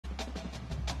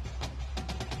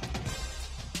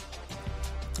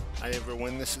Hi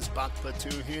everyone, this is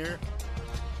bachpatu here.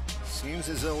 Seems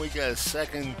as though we got a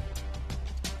second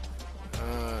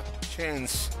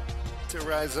chance to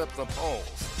rise up the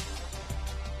polls.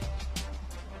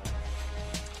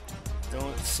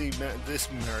 Don't see this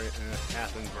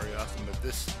happen very often, but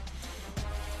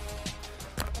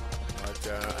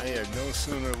I had no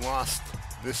sooner lost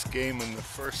this game in the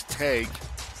first take.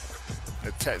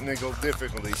 A technical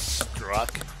difficulty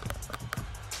struck,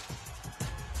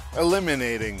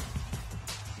 eliminating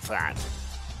that.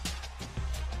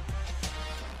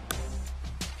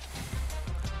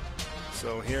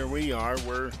 So here we are,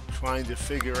 we're trying to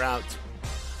figure out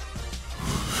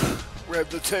where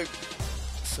the take.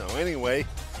 So anyway,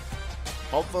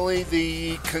 hopefully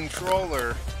the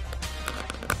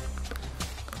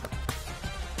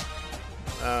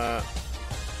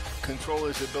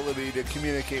controller's ability to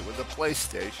communicate with the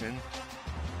PlayStation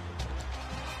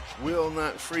will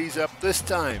not freeze up this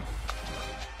time.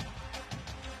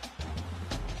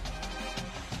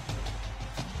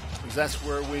 Because that's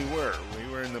where we were. We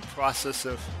were in the process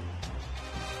of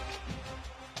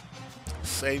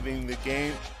saving the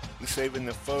game, saving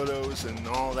the photos and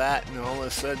all that, and all of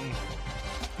a sudden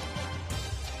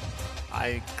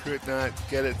I could not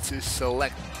get it to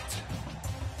select,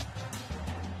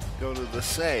 go to the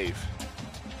save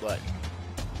button.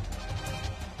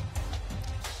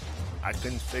 I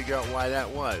couldn't figure out why that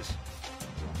was.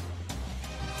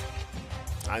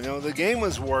 I know the game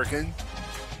was working,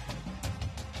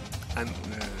 and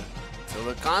so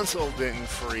the console didn't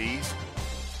freeze,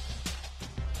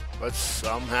 but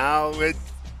somehow the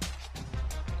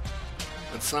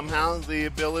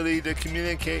ability to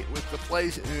communicate with the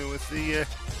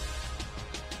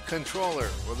controller,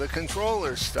 well, the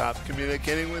controller stopped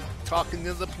communicating with talking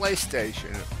to the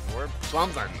PlayStation or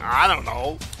something. I don't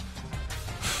know.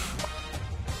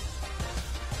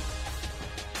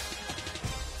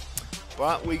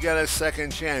 But we got a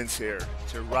second chance here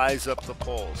to rise up the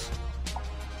polls.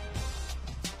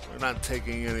 We're not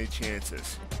taking any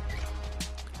chances.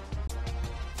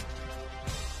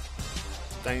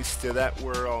 Thanks to that,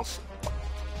 we're also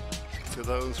to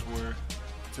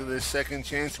this second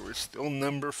chance, we're still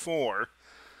number 4.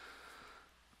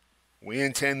 We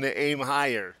intend to aim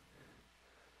higher.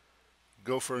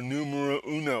 Go for numero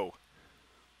uno.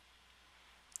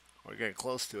 Or get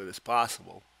close to it as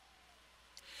possible.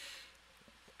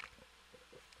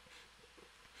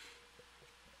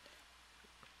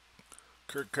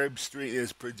 Kirk Herbstreit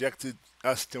has projected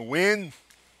us to win.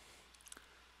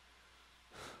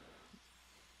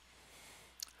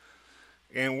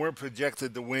 And we're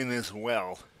projected to win as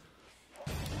well.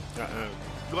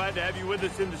 Glad to have you with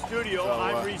us in the studio.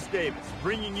 I'm Reese Davis,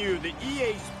 bringing you the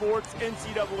EA Sports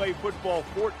NCAA Football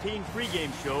 14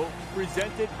 pregame show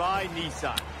presented by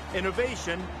Nissan.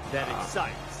 Innovation that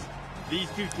excites.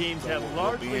 These two teams have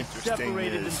largely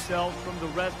separated themselves from the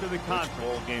rest of the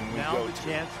conference. Now the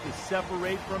chance to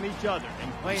separate from each other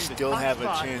and claim the top spot. Still have a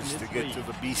chance to get to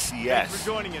the BCS. Thanks for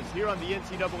joining us here on the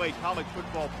NCAA College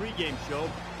Football pregame show.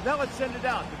 Now let's send it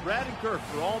out to Brad and Kirk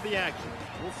for all the action.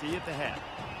 We'll see you at the half.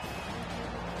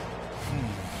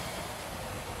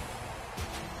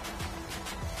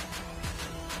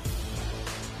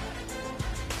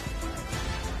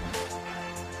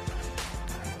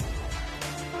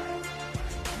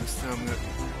 I'm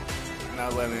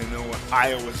not letting you know what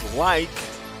Iowa's like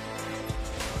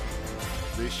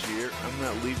this year. I'm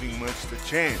not leaving much to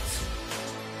chance.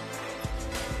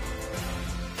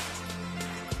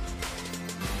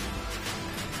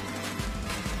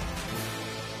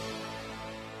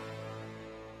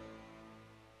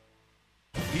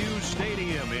 Hughes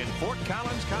Stadium in Fort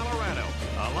Collins, Colorado.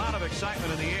 A lot of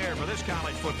excitement in the air for this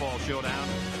college football showdown.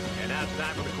 And now it's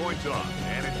time for the coin toss.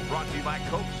 And it's brought to you by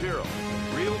Coke Zero.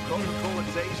 Real Coca-Cola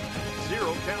taste,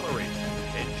 0 calories.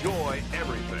 Enjoy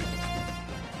everything.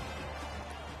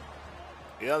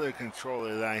 The other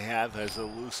controller that I have has a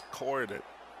loose cord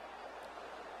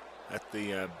at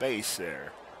the base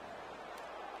there.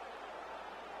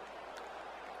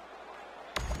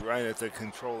 Right at the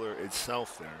controller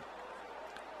itself there.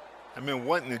 I've been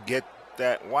wanting to get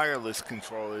that wireless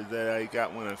controller that I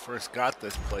got when I first got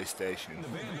this PlayStation.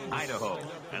 Idaho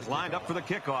has lined up for the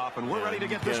kickoff, and we're ready to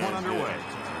get this one underway.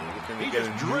 He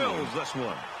just drills this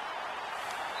one.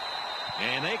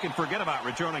 And they can forget about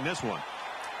returning this one.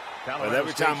 But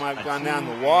every time I've gone down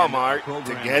to Walmart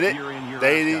to get it,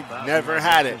 they never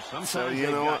had it. So you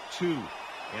know what?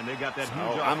 And they got that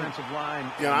huge offensive line.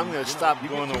 I'm going to stop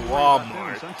going to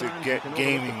Walmart to get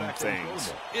gaming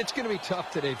things. It's going to be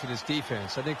tough today for this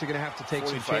defense. I think they're going to have to take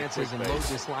some chances and load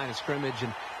this line of scrimmage.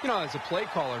 And, as a play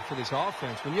caller for this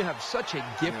offense, when you have such a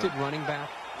gifted running back,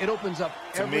 it opens up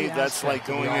to me, that's like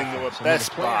going into a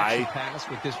Best Buy. Pass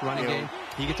with this running game.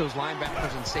 You get those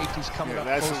linebackers and safeties coming up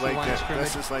that's close like to the line of scrimmage.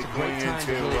 This is like going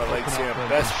into really like say a and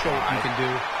Best show what Buy. you can do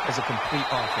as a complete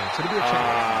offense. So to be a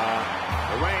challenge.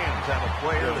 The Rams have a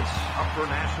player that's up for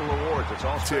national awards. It's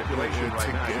all speculation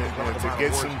right now. To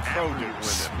get some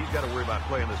produce. He's got to worry about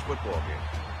playing this football game.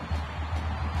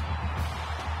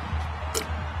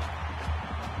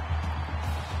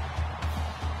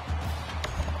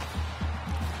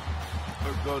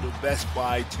 Or go to Best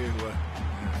Buy to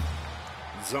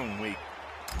zone week.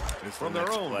 From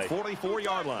their own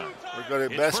 44-yard line. Or go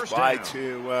to Best Buy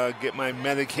to get my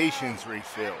medications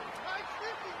refilled.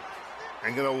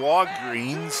 And go to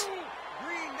Walgreens,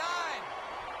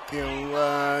 you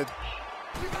know,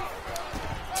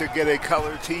 to get a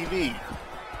color TV.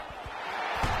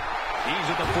 He's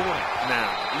at the 40.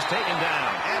 Now he's taken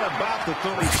down at about the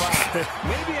 35.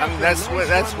 Maybe I mean, that's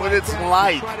what it's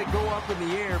like try to go up in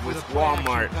the air with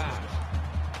Walmart.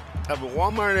 But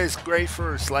Walmart is great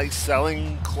for like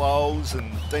selling clothes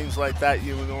and things like that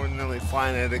you would ordinarily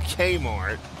find at a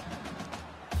Kmart.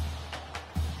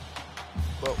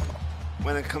 But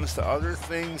when it comes to other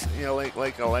things, you know,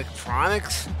 like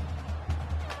electronics,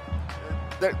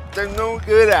 they're no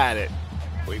good at it.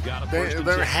 We've got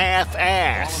they're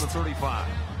half-assed. On the 35.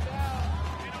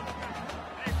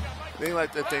 They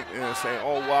like to think, say,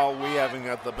 oh well, we haven't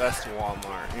got the best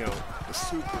Walmart, you know, the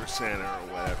Super Center or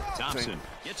whatever. Thompson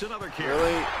gets another carry.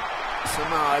 Really?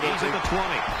 Somehow I don't think. He's at the 20,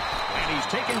 and he's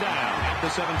taken down at the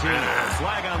 17.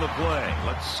 Flag on the play.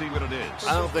 Let's see what it is.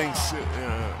 I don't think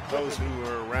those who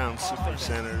are around Super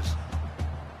Centers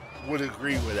would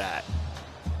agree with that.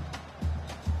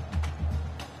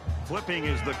 Flipping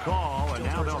is the call, and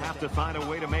now they'll have to find a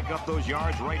way to make up those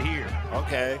yards right here.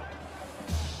 Okay.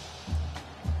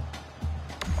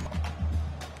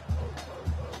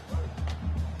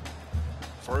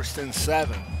 First and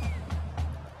 7.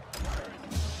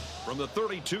 From the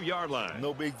 32-yard line.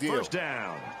 No big deal. First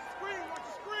down.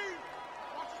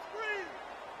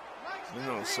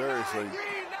 No, seriously.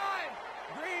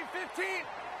 Green 15.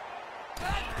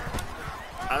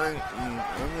 I'm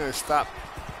going to stop.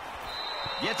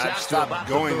 I've stopped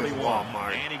going to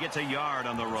Walmart. And he gets a yard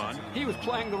on the run. He was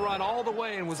playing the run all the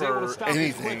way and was able to stop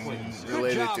it quickly.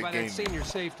 Good job by that senior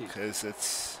safety. Because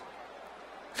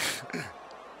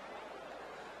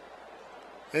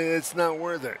it's not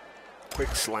worth it.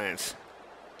 Quick slants.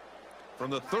 From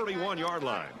the 31-yard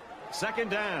line. Second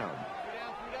down.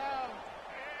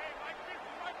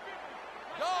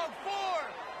 Dog 4.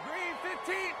 Green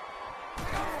 15.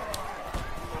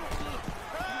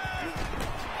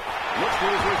 Looks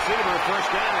for his receiver.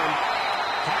 First down.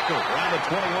 Tackle around the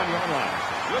 21-yard line.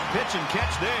 Good pitch and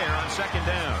catch there on second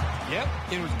down. Yep,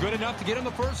 it was good enough to get him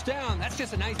the first down. That's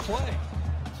just a nice play.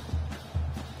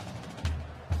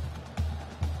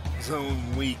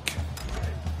 Zone week.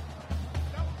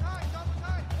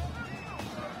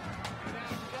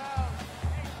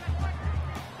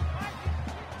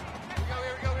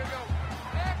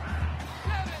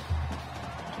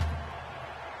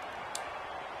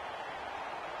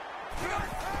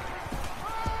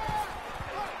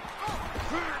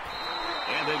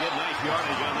 And they get nice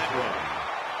yardage on that run.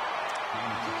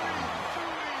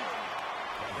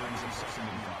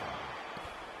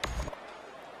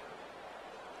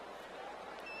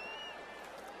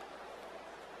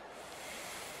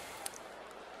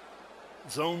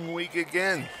 Zone week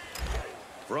again.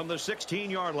 From the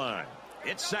 16-yard line,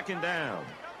 it's second down.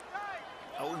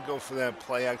 I would go for that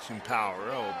play-action power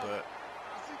roll, but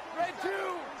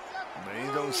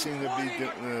they don't seem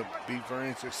to be very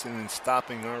interested in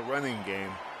stopping our running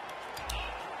game.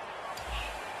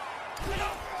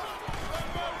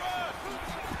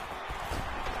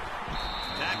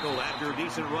 Tackle after a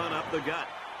decent run up the gut.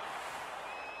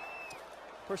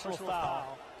 Personal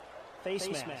foul. Face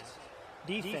mask.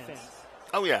 Defense.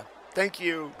 Oh, yeah. Thank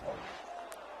you.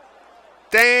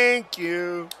 Thank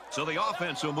you. So the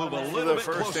offense will move a little bit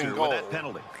closer with that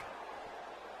penalty.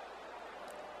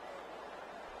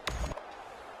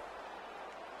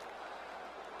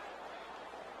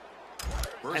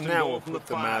 First and now we'll from put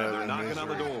the them out of They're the knocking misery. on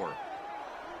the door.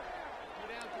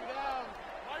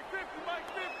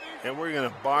 And we're going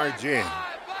to barge in.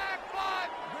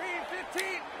 Green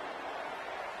 15.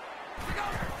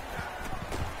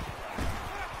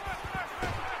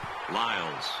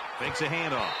 Lyles fakes a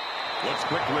handoff. Looks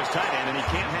quick to his tight end, and he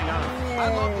can't hang on.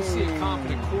 I love to see a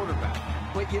confident quarterback,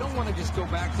 but you don't want to just go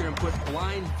back there and put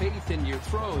blind faith in your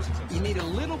throws. You need a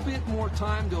little bit more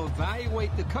time to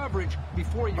evaluate the coverage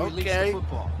before you release the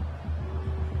football.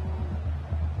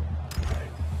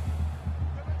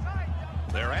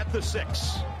 They're at the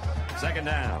 6. Second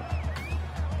down.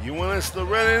 You want us to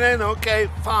run it in? Okay,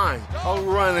 fine. I'll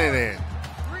run it in. 3-9.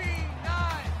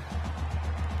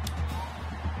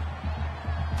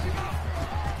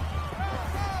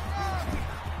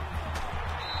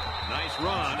 Nice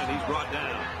run, and he's brought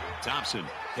down. Thompson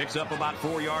picks up about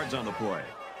 4 yards on the play.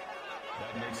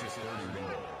 That makes it 30 to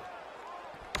go.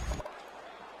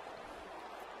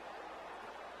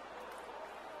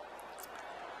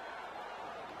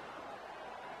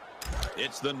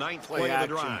 It's the 9th play of the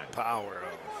drive. Power.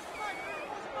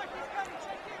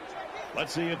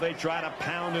 Let's see if they try to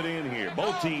pound it in here.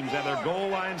 Both teams have their goal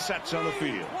line sets on the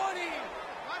field.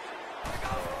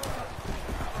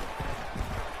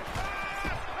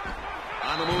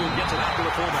 On the move, gets it out to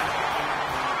the fullback.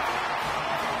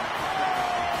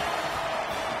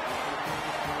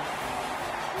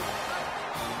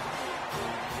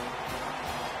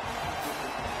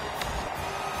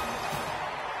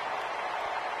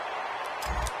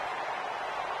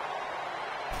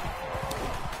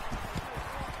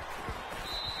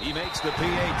 He makes the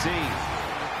PAT.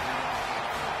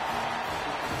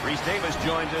 Reese Davis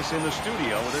joins us in the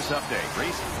studio with this update.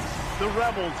 Reese? The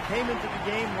Rebels came into the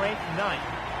game ranked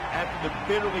 9th. After the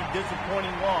bitterly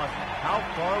disappointing loss, how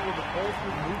far will the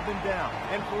pollsters move them down?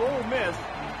 And for Ole Miss,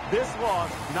 this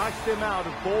loss knocks them out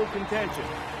of bowl contention.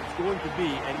 It's going to be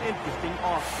an interesting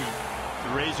offseason.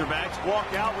 The Razorbacks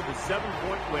walk out with a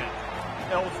 7-point win.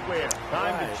 Elsewhere,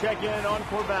 time to check in on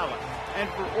Corvallis. And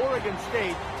for Oregon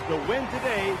State, the win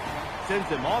today sends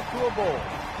them off to a bowl.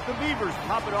 The Beavers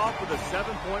top it off with a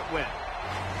 7-point win.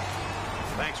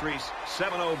 Thanks, Reese.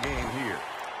 7-0 game here.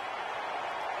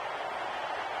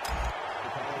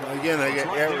 Well, again, I get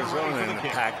Arizona in the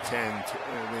Pac-10,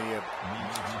 the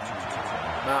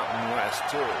Mountain West,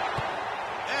 too.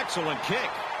 Excellent kick.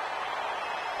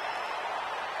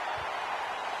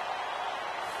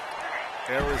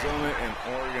 Arizona and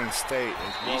Oregon State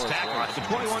as well as Washington at the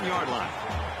 21-yard line.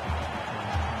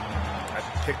 I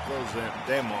picked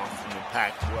them off from the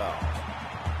Pac-12.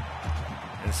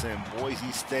 And sent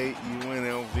Boise State,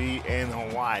 UNLV, and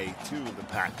Hawaii to the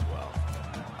Pac-12.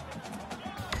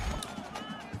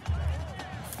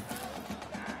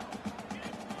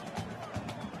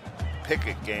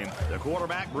 Pickett game. The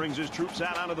quarterback brings his troops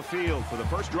out onto the field for the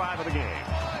first drive of the game.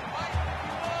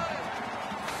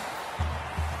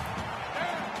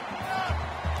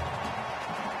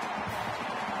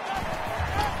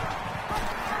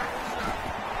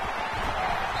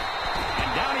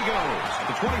 And down he goes at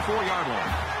the 24-yard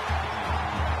line.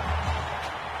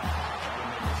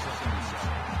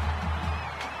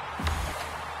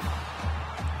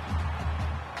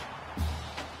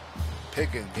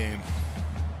 Pickett game.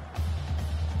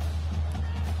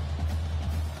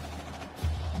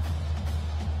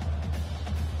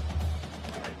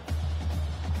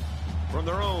 From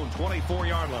their own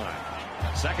 24-yard line.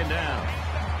 Second down.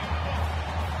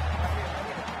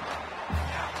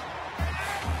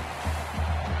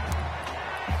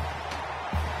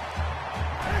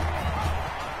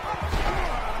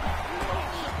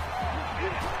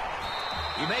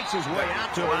 He makes his way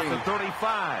out to about the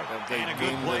 35. And a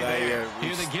good play there.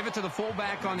 Here they give it to the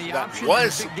fullback on the that option.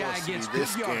 was The big guy supposed to gets be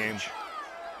this good game. yardage.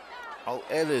 I'll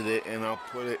edit it and I'll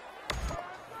put it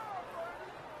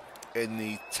in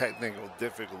the technical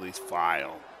difficulties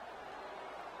file.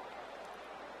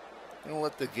 I'm gonna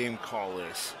let the game call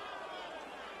this.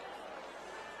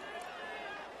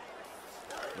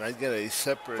 I get a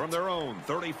separate From their own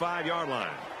 35-yard line.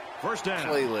 First down.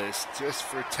 playlist just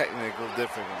for technical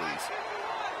difficulties.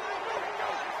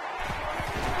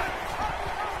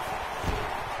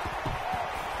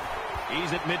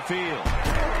 He's at midfield.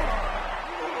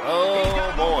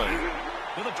 Oh boy.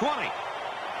 To the 20.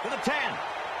 To the 10.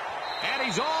 And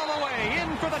he's all the way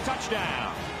in for the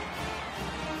touchdown.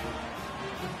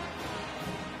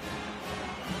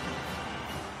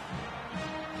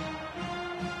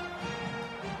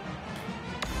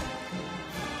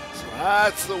 So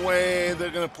that's the way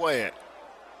they're going to play it.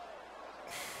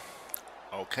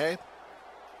 Okay.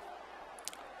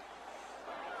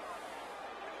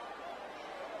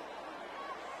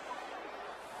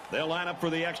 They'll line up for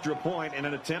the extra point in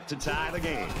an attempt to tie the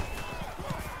game.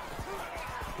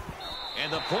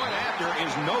 And the point after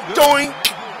is no good. Doink!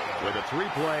 With a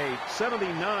 3-play,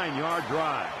 79-yard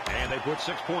drive. And they put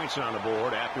 6 points on the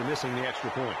board after missing the extra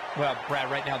point. Well,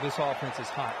 Brad, right now this offense is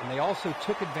hot. And they also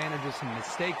took advantage of some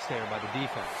mistakes there by the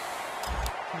defense.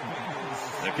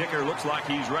 The kicker looks like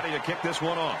he's ready to kick this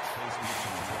one off.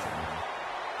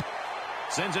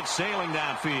 Sends it sailing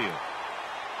downfield.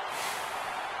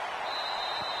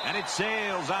 And it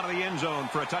sails out of the end zone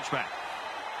for a touchback.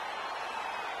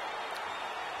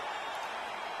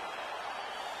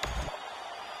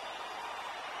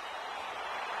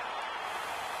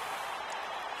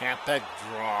 Halfback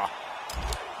draw.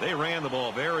 They ran the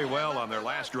ball very well on their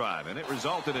last drive, and it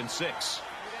resulted in 6.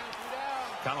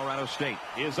 Colorado State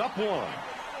is up 1. Up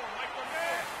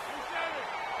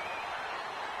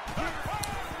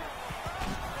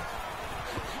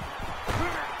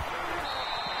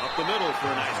the middle for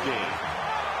a nice gain.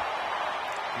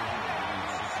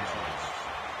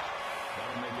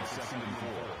 That'll make it 2nd and 4.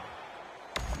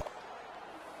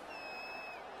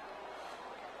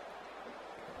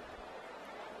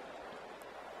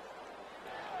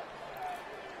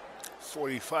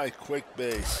 45 quick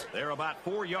base. They're about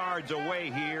 4 yards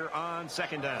away here on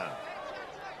 2nd down.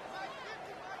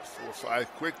 4-5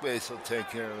 quick base will take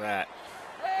care of that.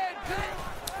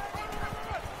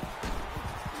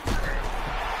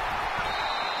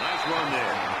 Nice run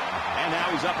there. And now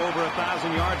he's up over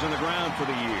 1,000 yards on the ground for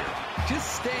the year.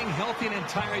 Just staying healthy an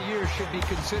entire year should be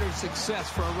considered success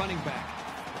for a running back.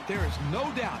 There is no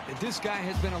doubt that this guy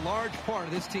has been a large part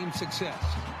of this team's success.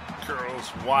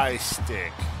 Curls Y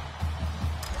stick.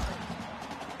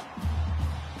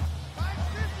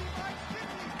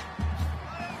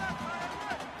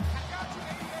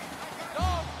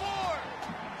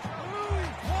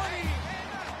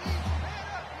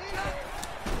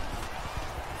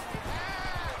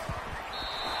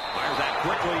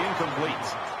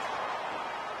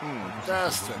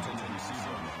 Dustin,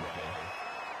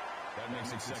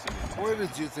 where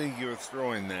did you think you were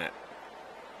throwing that?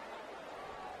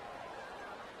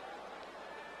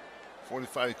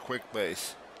 45 quick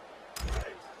base.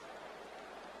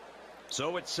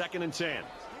 So it's 2nd and 10.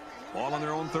 Ball on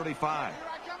their own 35. Here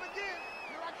I come again.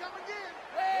 Here I come again.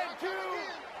 Red 2.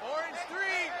 Orange 3.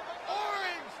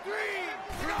 Orange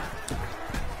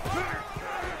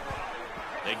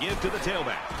 3. They give to the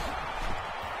tailback.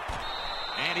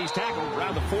 And he's tackled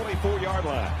around the 44-yard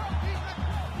line.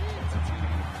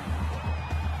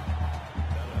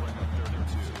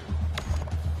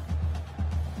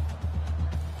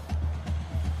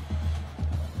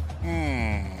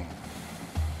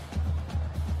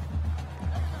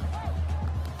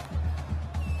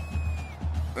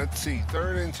 Let's see,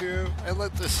 3rd and 2. I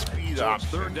like the speed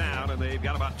option. 3rd down, and they've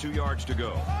got about 2 yards to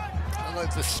go. I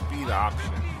like the speed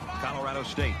option. Colorado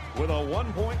State with a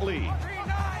 1-point lead.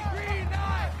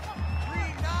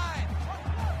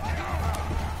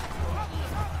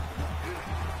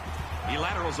 He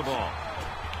laterals the ball.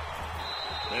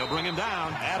 They'll bring him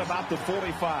down at about the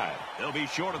 45. They'll be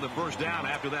short of the 1st down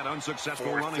after that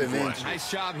unsuccessful running play. Nice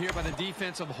job here by the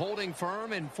defense of holding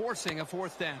firm and forcing a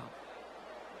 4th down.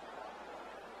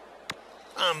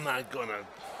 I'm not gonna.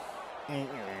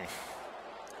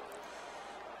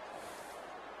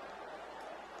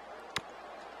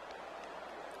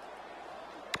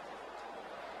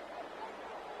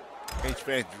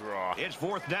 H-back draw. It's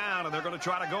 4th down, and they're going to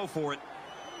try to go for it.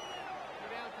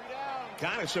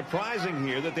 Kind of surprising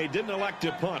here that they didn't elect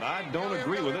to punt. I don't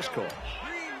agree with this call.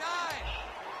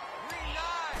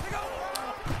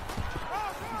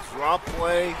 Drop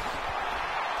play.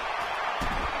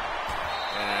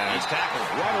 And he's tackled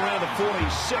right around the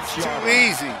 46-yard line. Too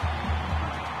easy.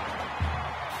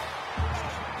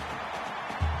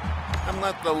 I'm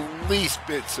not the least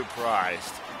bit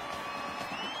surprised.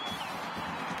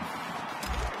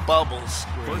 Bubble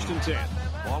screen. 1st and 10.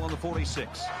 Ball on the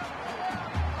 46.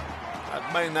 I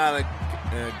might not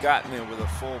have gotten it with a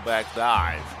fullback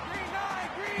dive.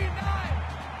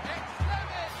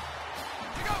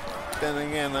 Then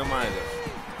again, I might have.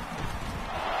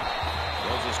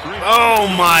 Oh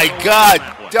my God,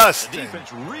 Dustin! The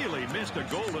defense really missed a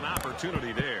golden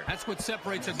opportunity there. That's what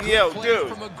separates a good player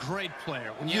from a great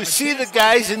player. When you see the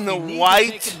guys in the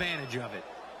white? Take advantage of it.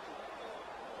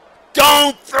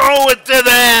 Don't throw it to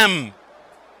them!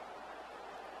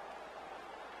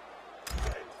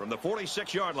 From the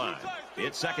 46-yard line,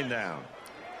 it's 2nd down.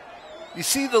 You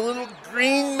see the little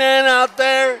green men out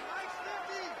there?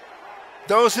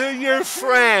 Those are your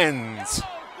friends.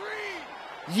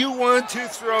 You want to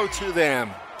throw to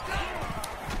them.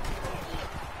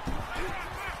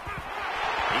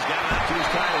 He's got it out to his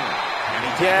tight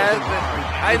end.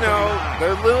 Yeah, I know.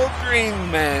 They're little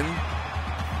green men.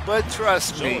 But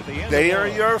trust me, they are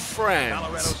your friends.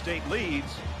 Colorado State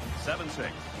leads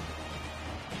 7-6.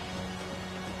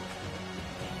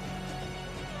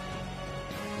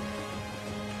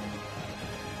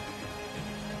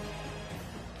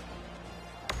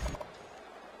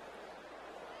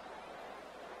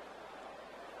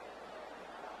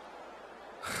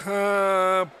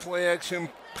 Play action,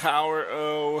 power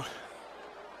O.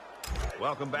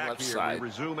 Welcome back Left here. side. We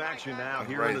resume action now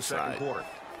here Right in the 2nd quarter.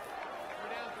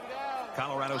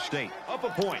 Colorado State up a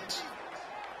point.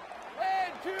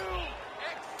 Red 2, X7.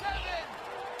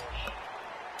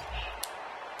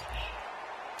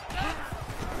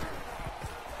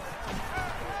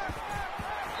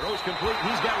 is complete.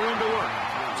 He's got room to work.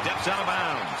 Steps out of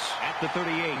bounds at the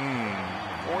 38.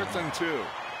 4th and 2.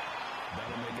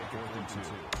 That'll make it 4th and 2.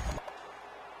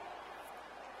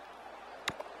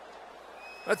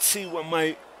 Let's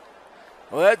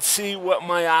see what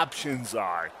my options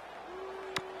are.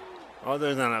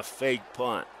 Other than a fake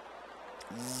punt.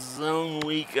 Zone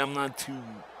weak, I'm not too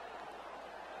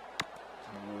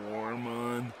warm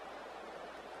on.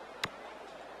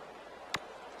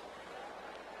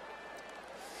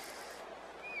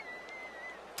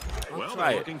 Well,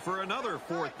 they're looking for another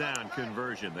 4th down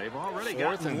conversion. They've already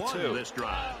gotten one this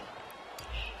drive.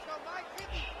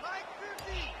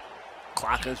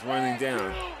 Clock is running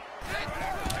down.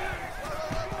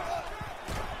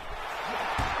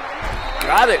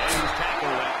 Got it.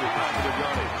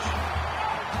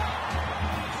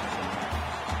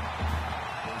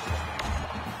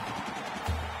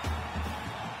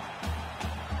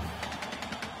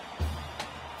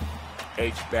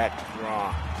 H-back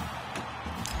draw.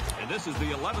 And this is the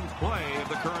 11th play of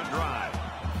the current drive.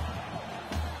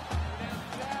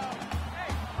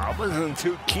 I wasn't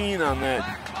too keen on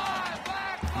that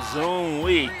zone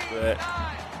weak, but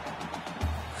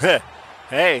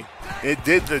hey, it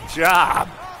did the job.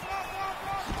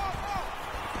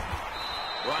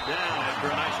 Brought down after a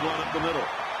nice run up the middle.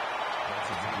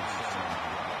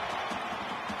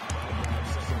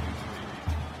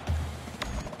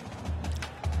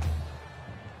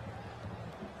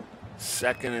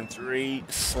 Second and 3,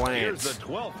 slants. Here's the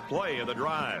 12th play of the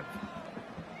drive.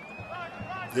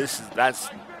 This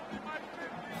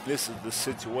is the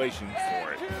situation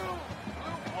for it.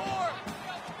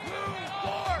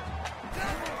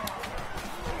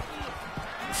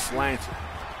 The slants are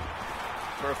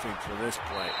perfect for this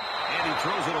play. And he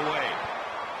throws it away.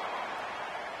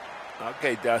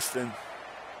 Okay, Dustin.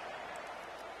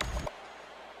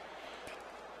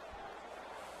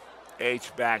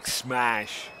 H-back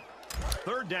smash.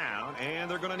 3rd down, and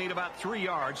they're going to need about 3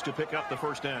 yards to pick up the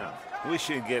 1st down. We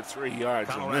should get 3 yards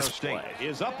Colorado on this State play.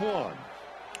 is up 1.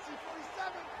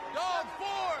 Dog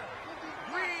 4.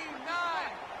 Green 9.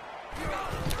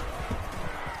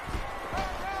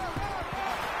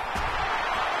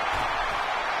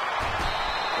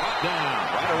 Brought down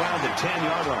right around the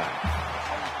 10-yard line.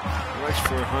 Rush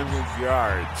for 100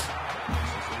 yards.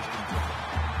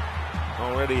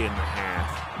 Already in the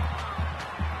half.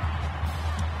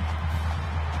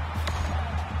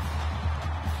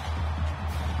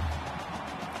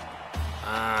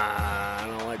 I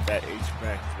don't like that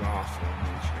H-back draw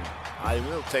formation. I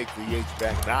will take the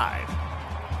H-back dive.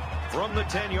 From the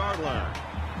 10-yard line,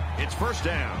 it's 1st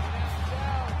down.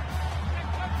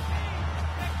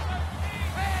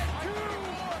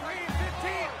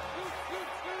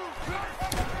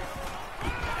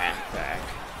 Halfback.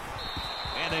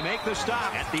 And they make the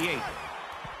stop at the 8.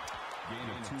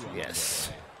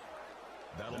 Yes.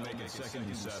 That'll make it 2nd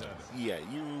and 7. Yeah,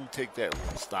 you take that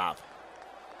little stop.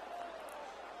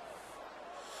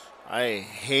 I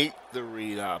hate the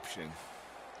read option.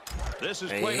 This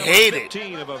is I play hate number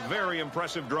 15 of a very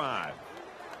impressive drive.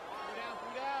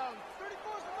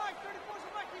 34's the mic. 34's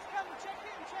the mic. He's coming. Check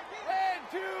in.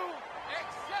 10, 2,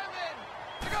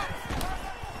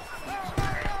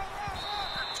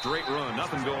 X7. Straight run.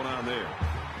 Nothing going on there.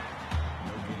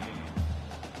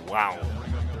 Wow.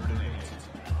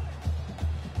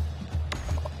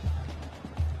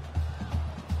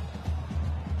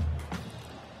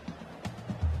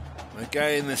 The guy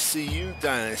in the CU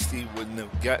Dynasty wouldn't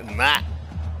have gotten that.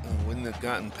 Wouldn't have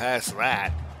gotten past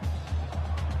that.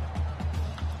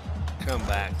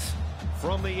 Comebacks.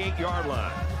 From the 8-yard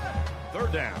line.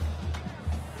 3rd down.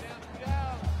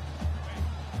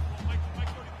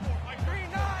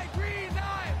 Green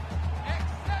 9.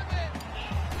 X7.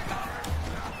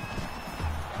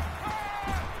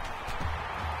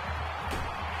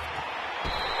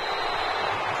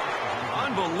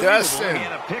 Unbelievable. Dustin, He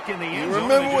had a pick in the end you zone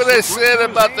remember and what just I looked right said through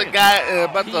his about the hands. guy,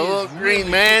 about the He little is green really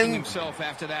kicking man? himself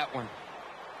after that one.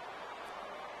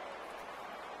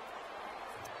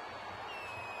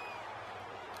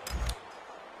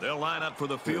 They'll line up for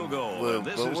the field goal. The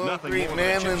This is little nothing green more than a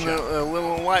man chip and shot. the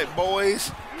little white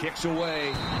boys. Kicks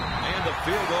away, and the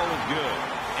field goal is good.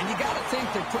 And you got to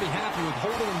think they're pretty happy with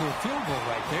holding them to a field goal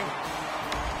right there.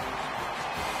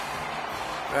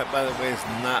 That, by the way, is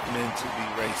not meant to be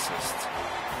racist.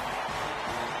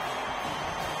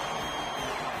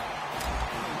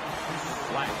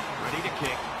 Flag, ready to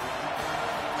kick.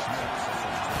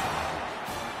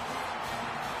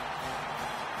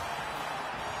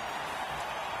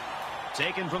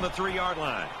 Taken from the 3-yard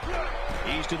line.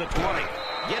 He's to the 20.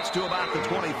 Gets to about the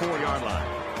 24-yard line.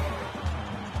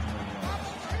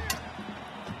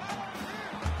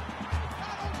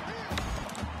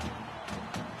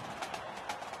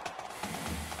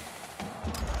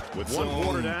 With one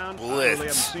quarter down, I really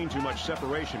haven't seen too much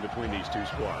separation between these two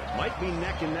squads. Might be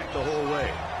neck and neck the whole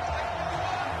way.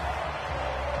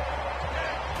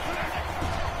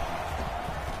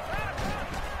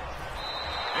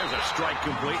 There's a strike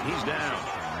complete. He's down.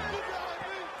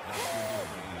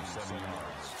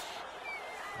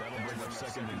 That'll bring up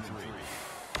 2nd and 3.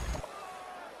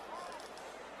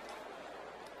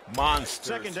 Monster.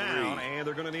 Second down, and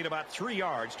they're going to need about 3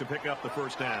 yards to pick up the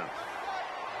first down.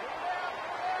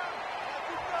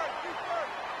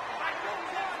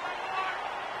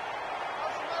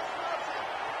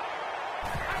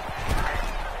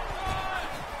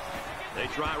 They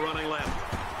try running left.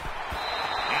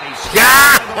 And he's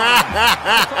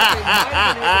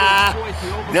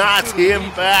not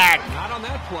him back. Not on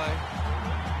that play.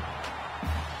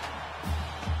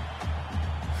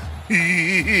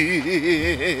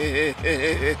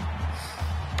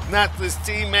 Knocked his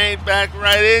teammate back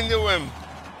right into him.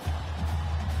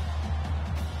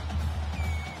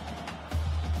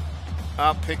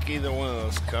 I'll pick either one of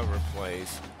those cover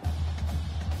plays.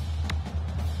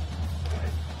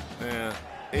 Yeah,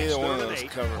 either one of those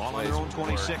cover plays. On their own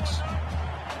 26.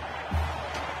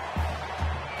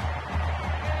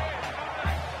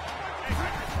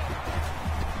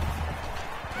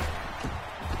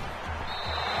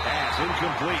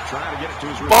 Incomplete, trying to get it to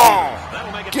his receiver. Ball!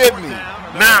 Give me!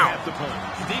 Now! The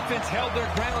defense held their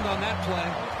ground on that play.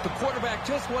 The quarterback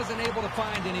just wasn't able to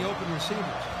find any open receivers.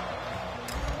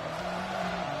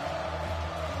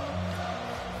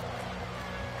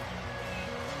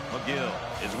 McGill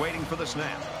is waiting for the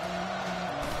snap.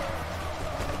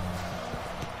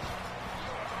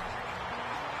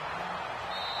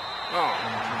 Oh.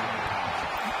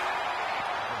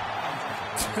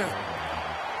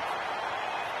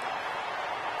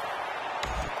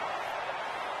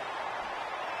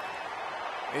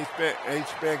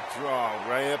 H-back draw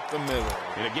right up the middle.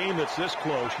 In a game that's this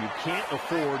close, you can't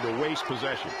afford to waste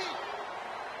possessions.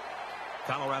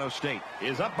 Colorado State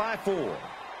is up by 4. Green 9,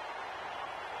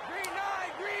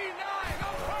 green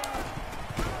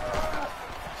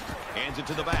 9. Hands it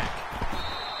to the back.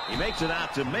 He makes it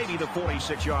out to maybe the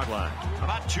 46-yard line.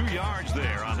 About 2 yards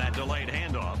there on that delayed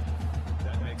handoff.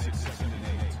 That makes it 2nd and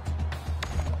 8.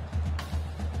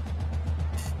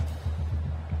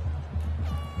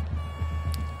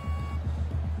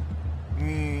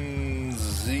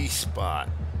 Z-spot.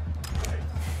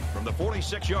 From the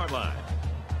 46-yard line,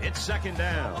 it's 2nd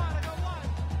down.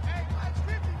 Hey, Mike's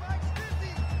 50, Mike's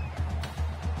 50.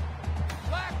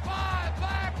 Black 5,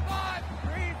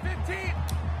 green 15.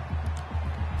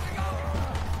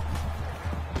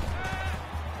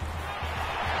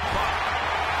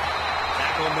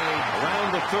 Tackle made around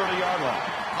the 30-yard line.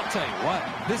 I'll tell you what,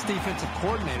 this defensive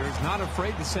coordinator is not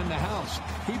afraid to send the house.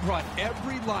 He brought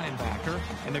every linebacker,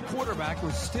 and the quarterback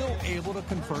was still able to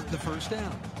convert the first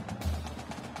down.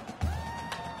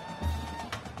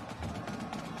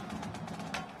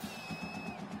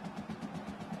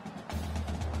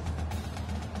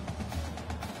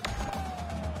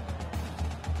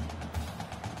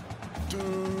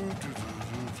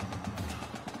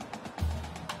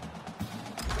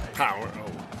 Power.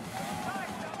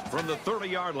 From the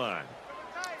 30-yard line,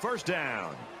 first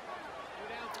down.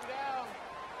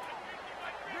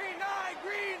 Green 9,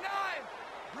 green 9.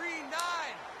 Green 9.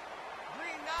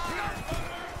 Green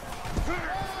 9.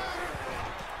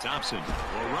 Thompson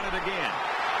will run it again.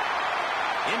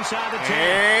 Inside the 10.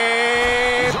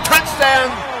 And touchdown.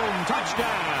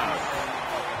 Touchdown.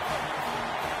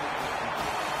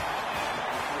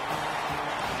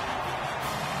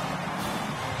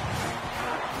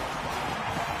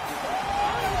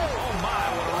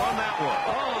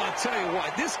 Tell you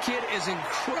what, this kid is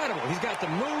incredible. He's got the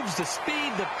moves, the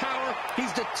speed, the power.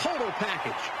 He's the total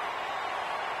package.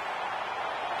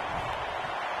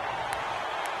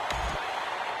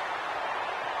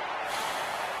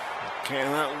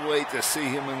 Cannot wait to see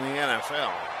him in the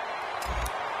NFL.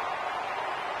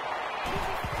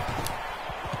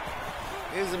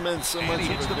 He hasn't been so much of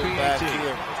a good back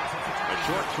here. A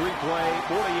short 3-play,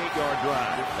 48-yard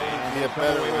drive. Be a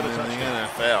better one in the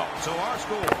NFL. So our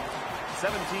score,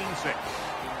 17-6.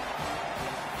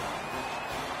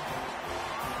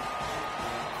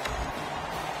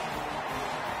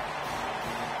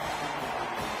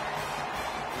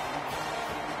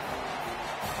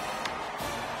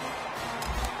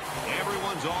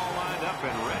 Everyone's all lined up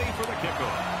and ready for the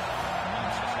kickoff.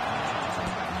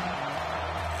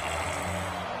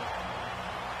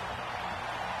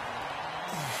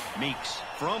 Meeks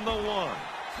from the 1.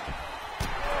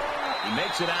 He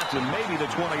makes it out to maybe the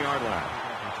 20-yard line.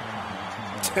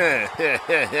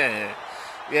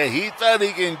 Yeah, he thought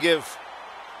he can give,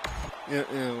 you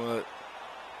know what,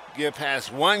 get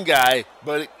past one guy,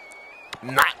 but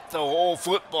not the whole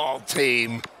football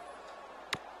team.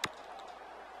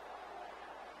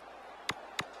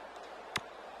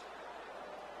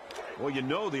 Well, you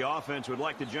know the offense would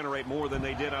like to generate more than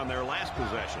they did on their last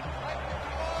possession.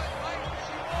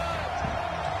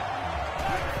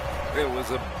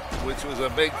 Which was a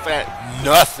big fat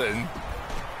nothing.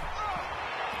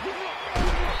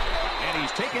 And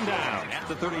he's taken down at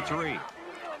the 33. Gain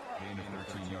of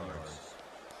 13 yards.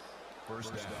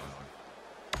 First down.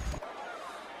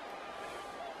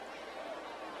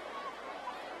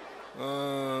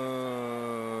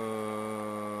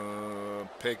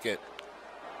 Pickett.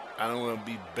 I don't want to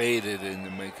be baited into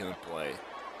making a play.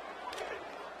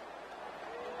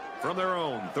 From their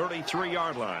own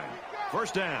 33-yard line.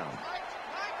 First down.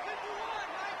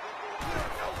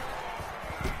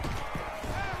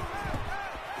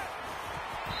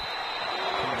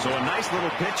 So a nice little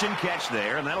pitch and catch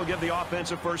there, and that'll give the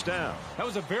offense a first down. That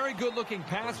was a very good-looking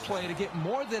pass play to get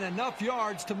more than enough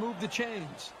yards to move the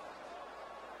chains.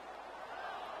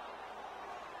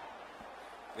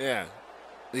 Yeah.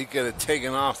 He could have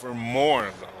taken off for more,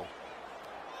 though.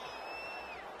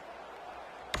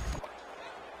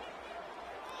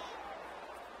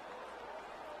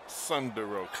 Thunder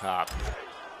Cop.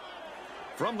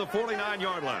 From the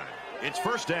 49-yard line, it's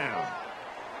first down.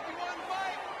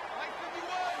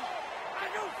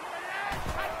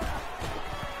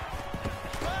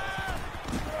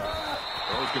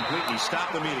 Throws completely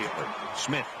stopped immediately.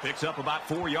 Smith picks up about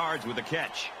 4 yards with the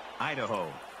catch. Idaho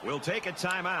will take a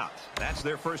timeout. That's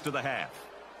their first of the half.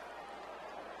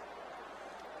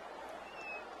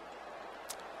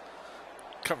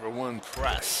 Cover one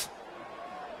press.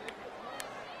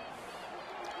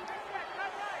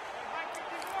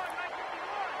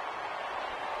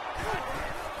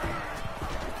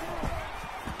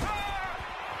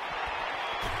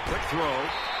 Quick throw,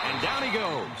 and down he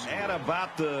goes at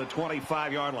about the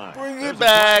 25-yard line. Bring There's it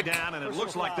back. A flag down, and it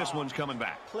looks like this one's coming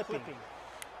back. Clipping.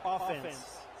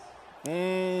 Offense.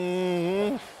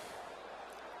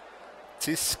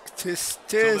 Tisk, tisk,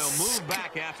 So they'll tisk. move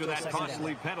back after that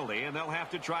costly penalty, and they'll have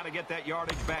to try to get that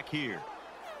yardage back here.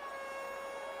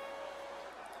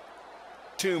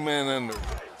 2 men under.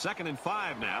 2nd and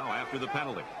 5 now after the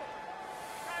penalty.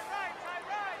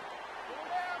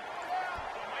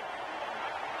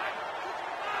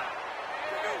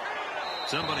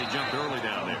 Somebody jumped early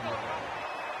down there.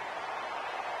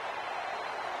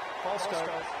 False start.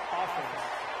 Offense.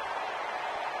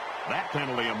 That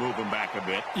penalty will move them back a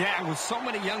bit. Yeah, with so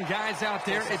many young guys out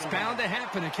there, it's bound to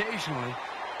happen occasionally.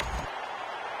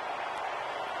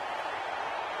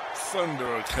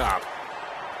 Thunder Cop.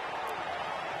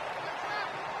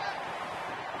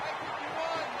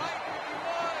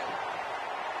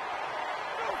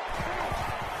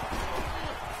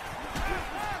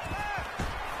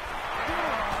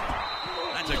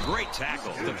 That's a great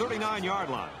tackle. The 39-yard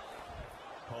line.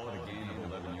 Call it a gain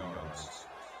of 11 yards.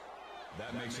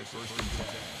 That makes it first and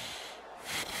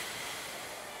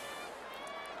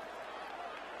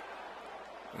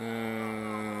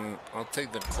 10. I'll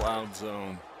take the cloud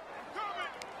zone.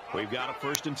 We've got a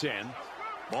 1st and 10.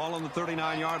 Ball on the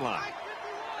 39-yard line.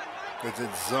 Because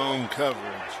it's zone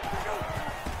coverage.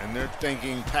 And they're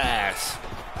thinking pass.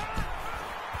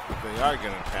 But they are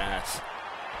going to pass.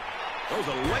 Throws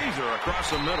a laser across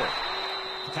the middle.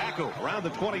 Tackle around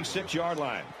the 26-yard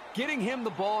line. Getting him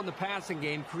the ball in the passing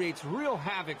game creates real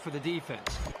havoc for the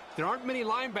defense. There aren't many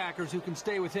linebackers who can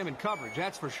stay with him in coverage,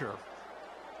 that's for sure.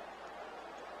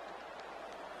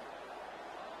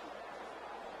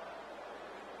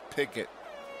 Pickett.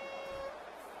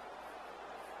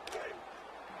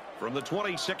 From the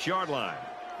 26-yard line.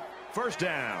 First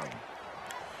down.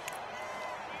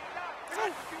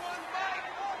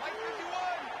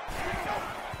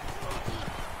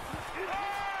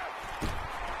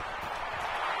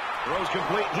 Throws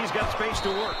complete. He's got space to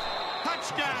work.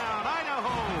 Touchdown,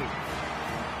 Idaho.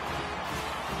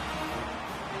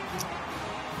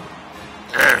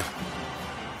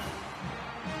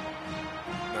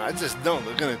 No, I just know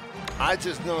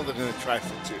they're gonna try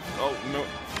for 2. Oh no,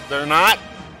 they're not.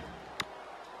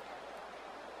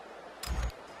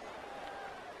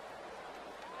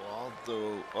 Well,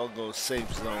 I'll go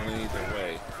safe zone either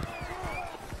way.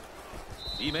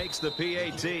 He makes the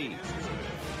PAT.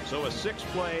 So a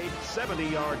 6-play,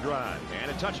 70-yard drive, and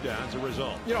a touchdown as a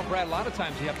result. You know, Brad, a lot of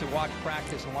times you have to watch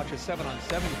practice and watch a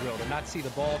 7-on-7 drill to not see the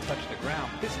ball touch the ground.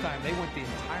 This time they went the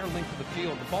entire length of the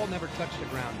field. The ball never touched the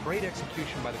ground. Great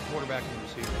execution by the quarterback and the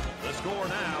receiver. The score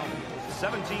now,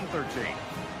 17-13.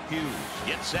 Hughes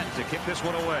gets set to kick this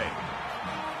one away.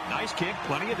 Nice kick,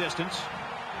 plenty of distance.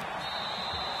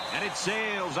 And it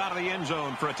sails out of the end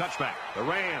zone for a touchback. The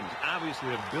Rams obviously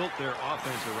have built their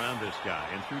offense around this guy.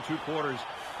 And through 2 quarters,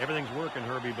 everything's working,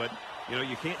 Herbie. But, you know,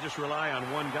 you can't just rely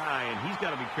on one guy. And he's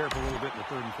got to be careful a little bit in the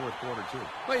 3rd and 4th quarter, too.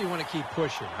 Well, you want to keep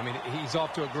pushing. I mean, he's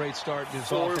off to a great start.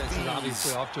 His offense is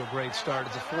obviously off to a great start.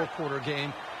 It's a 4-quarter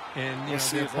game. And, you know,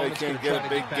 the opponent's going to try to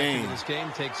get back into this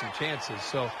game, take some chances.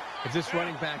 So if this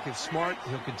running back is smart,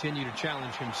 he'll continue to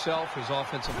challenge himself, his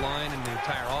offensive line, and the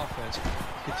entire offense.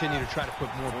 Continue to try to put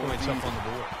more points up on the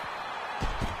board.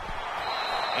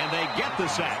 And they get the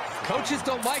sack. Coaches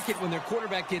don't like it when their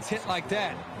quarterback gets hit like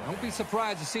that. Don't be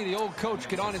surprised to see the old coach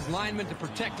get on his lineman to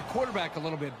protect the quarterback a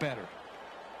little bit better.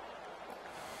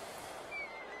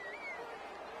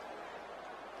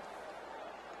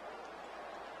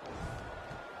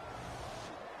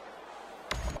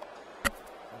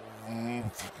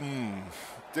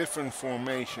 Different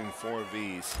formation for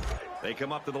these. They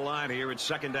come up to the line here. It's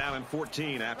 2nd down and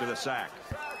 14 after the sack.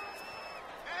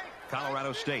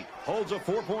 Colorado State holds a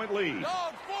 4-point lead.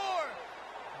 Dog 4.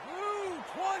 Blue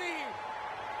 20.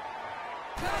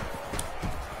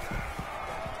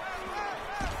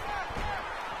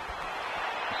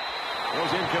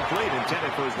 Was incomplete,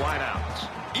 intended for his wideouts.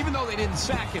 Even though they didn't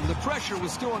sack him, the pressure was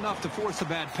still enough to force a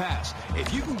bad pass.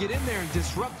 If you can get in there and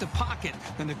disrupt the pocket,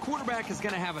 then the quarterback is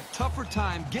going to have a tougher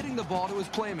time getting the ball to his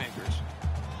playmakers.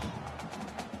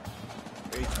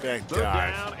 H-back 3rd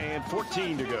down and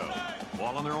 14 to go.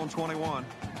 Ball on their own 21.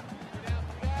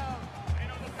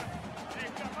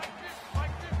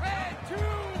 Red 2.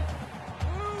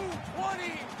 Blue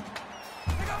 20.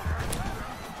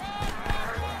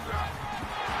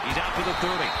 He's out to the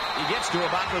 30. He gets to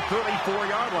about the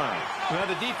 34-yard line. Well,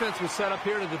 the defense was set up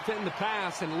here to defend the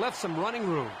pass and left some running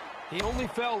room. He only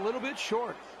fell a little bit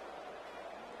short.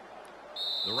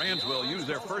 The Rams will use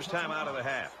their first time out of the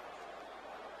half.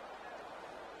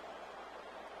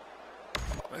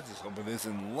 I just hope it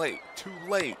isn't late. Too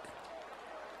late.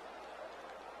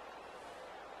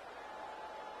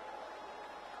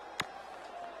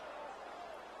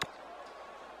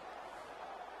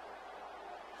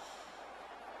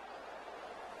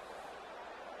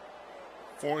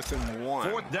 Fourth and 1.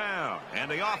 4th down, and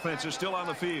the offense is still on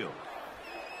the field.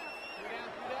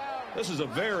 This is a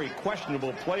very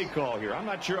questionable play call here. I'm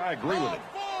not sure I agree with it.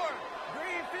 4.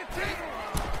 Green 15.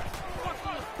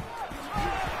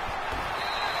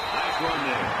 Nice run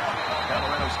there.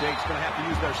 Colorado State's going to have to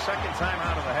use their 2nd time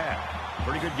out of the half.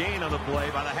 Pretty good gain on the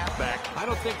play by the halfback. I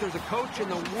don't think there's a coach in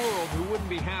the world who wouldn't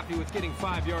be happy with getting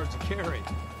 5 yards of carry.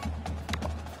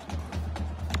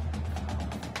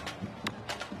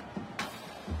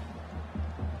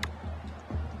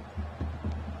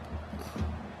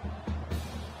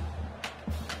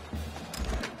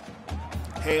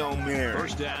 Hail Mary.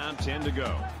 1st down, 10 to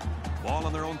go. Ball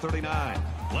on their own 39.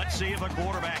 Let's see if the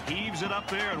quarterback heaves it up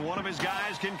there and one of his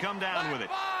guys can come down with it.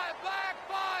 Black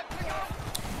 5.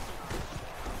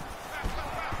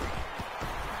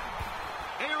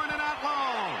 Airing it out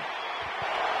long.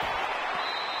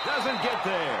 Doesn't get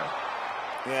there.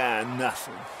 Yeah,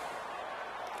 nothing.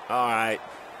 All right.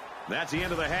 That's the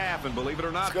end of the half, and believe it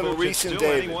or not, Let's go to folks, Reese it's and still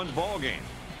David. anyone's ball game.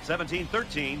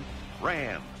 17-13,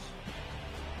 Rams.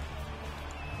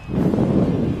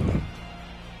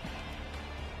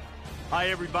 Hi,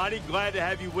 everybody. Glad to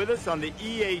have you with us on the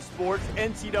EA Sports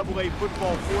NCAA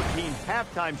Football 14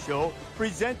 halftime show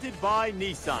presented by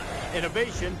Nissan.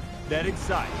 Innovation that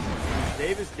excites. Bruce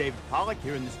Davis, David Pollack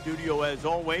here in the studio as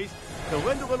always to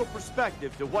lend a little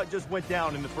perspective to what just went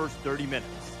down in the first 30 minutes.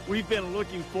 We've been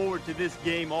looking forward to this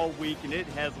game all week, and it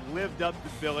has lived up to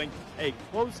billing. A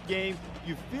close game.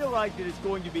 You feel like that it's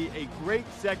going to be a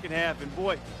great second half, and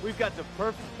boy, we've got the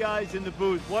perfect guys in the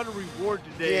booth. What a reward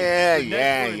today.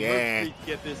 To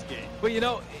get this game. Well, you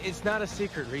know, it's not a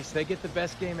secret, Reese. They get the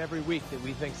best game every week that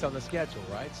we think's on the schedule,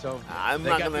 right? So I'm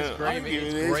not going to argue it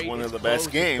is one of the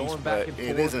best games, but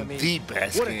it isn't the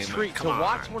best game. What a treat to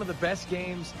watch one of the best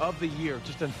games of the year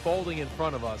just unfolding in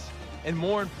front of us, and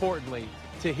more importantly,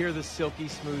 to hear the silky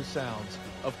smooth sounds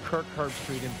of Kirk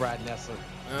Herbstreit and Brad Nessler.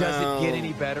 Does it get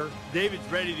any better? David's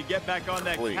ready to get back on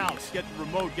that couch, get the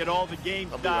remote, get all the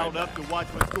games dialed up to watch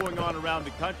what's going on around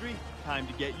the country. Time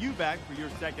to get you back for your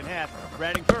second half.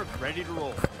 Brad and Kirk ready to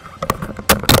roll.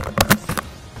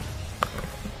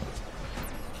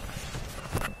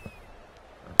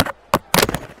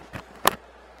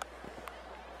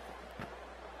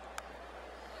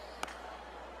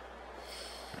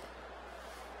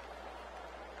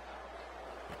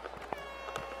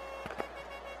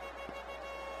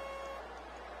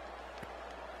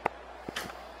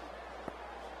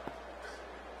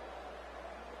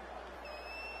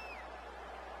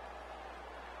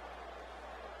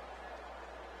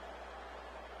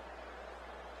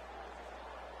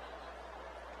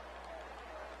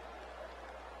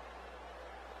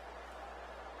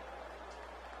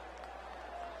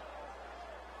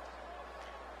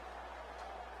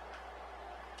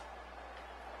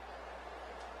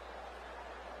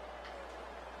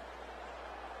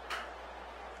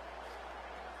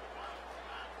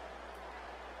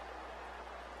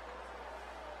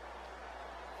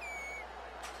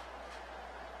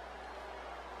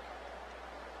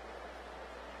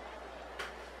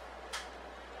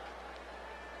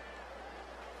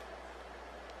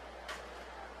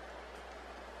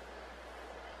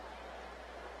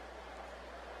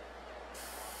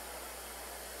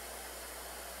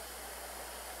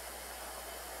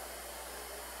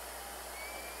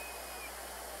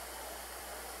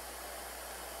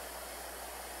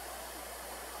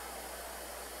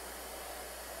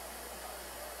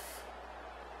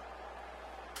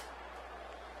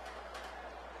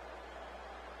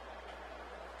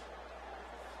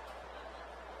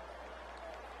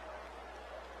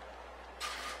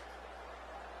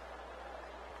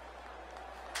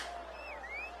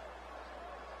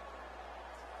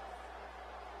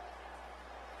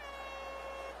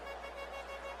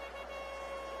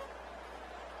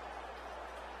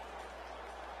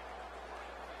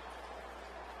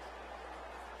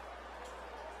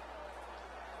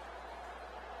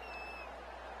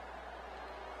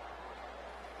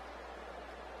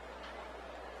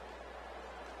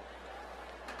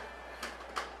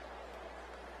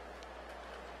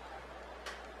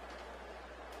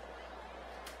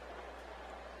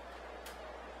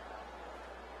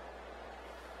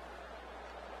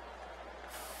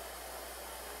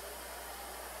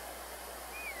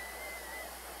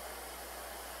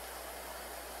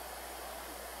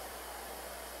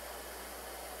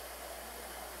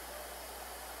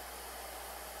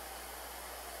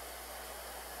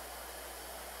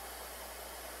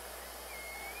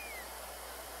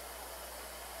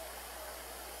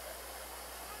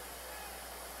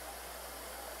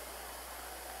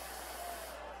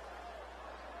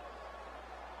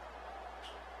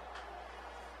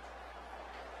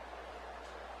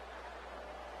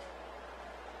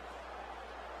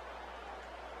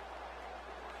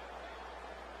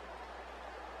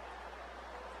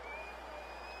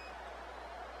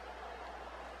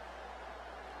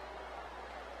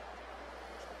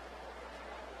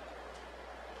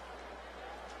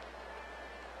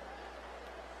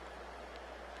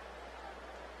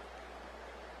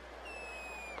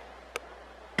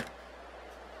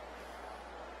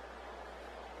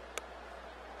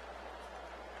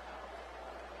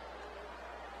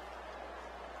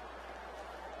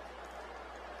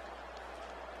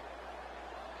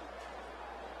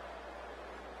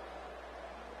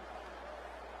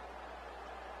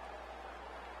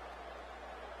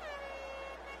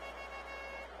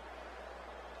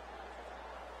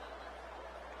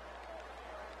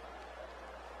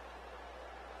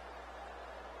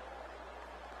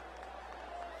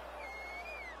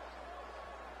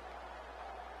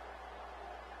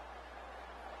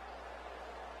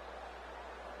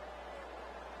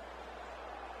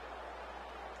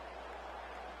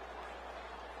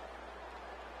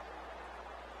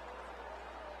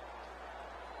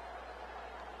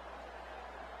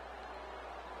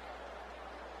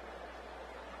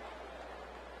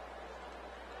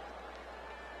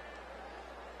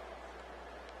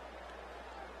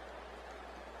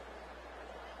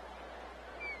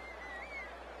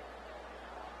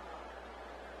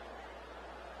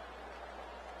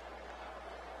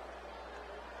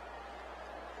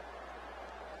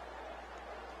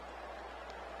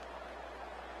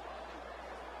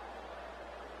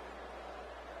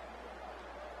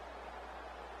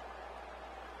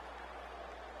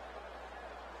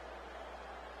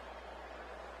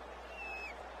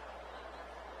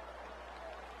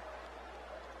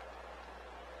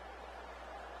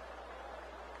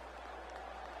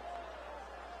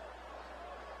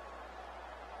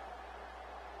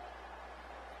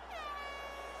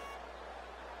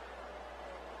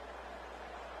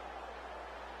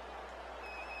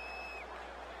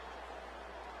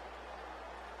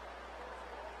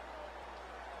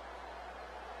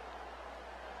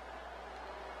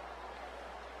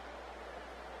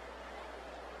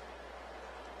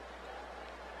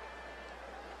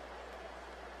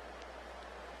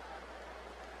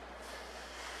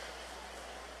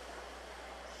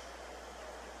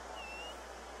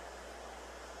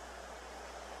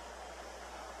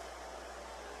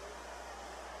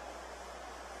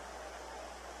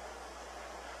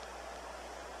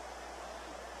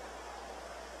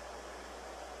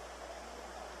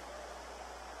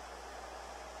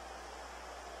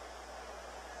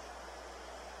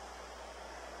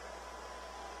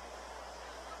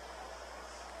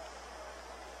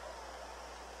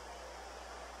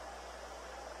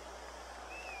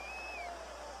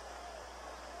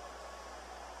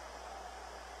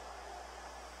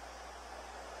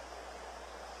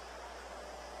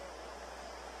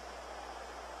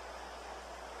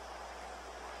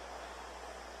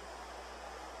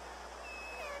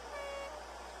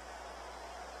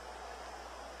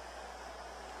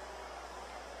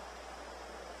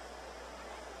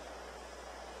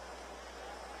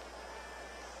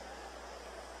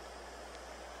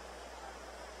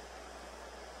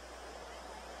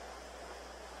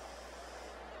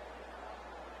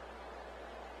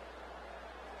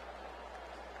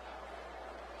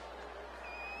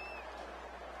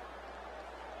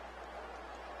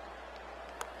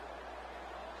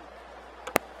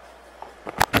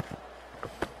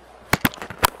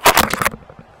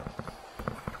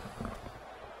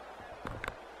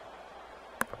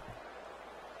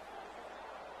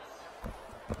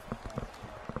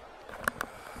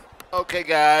 Okay,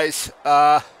 guys.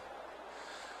 I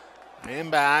am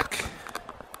back.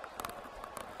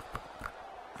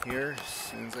 Here, as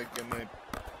soon as I get my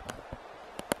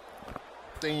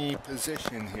thingy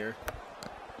position here,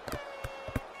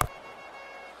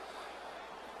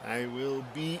 I will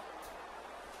be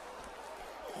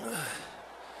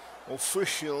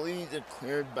officially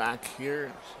declared back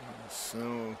here,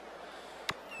 so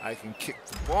I can kick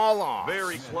the ball off.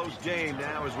 Very close game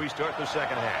now as we start the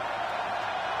second half.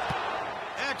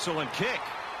 Excellent kick.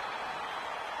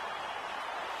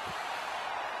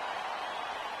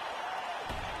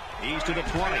 He's to the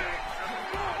 20.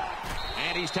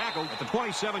 And he's tackled at the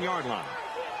 27-yard line.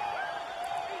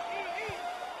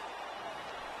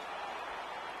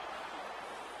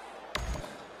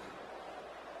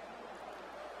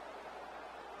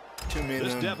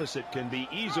 This deficit can be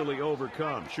easily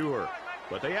overcome, sure.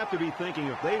 But they have to be thinking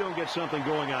if they don't get something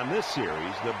going on this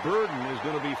series, the burden is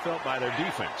going to be felt by their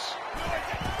defense.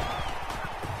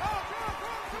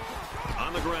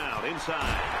 On the ground,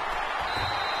 inside.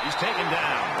 He's taken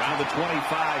down around the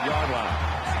 25-yard line.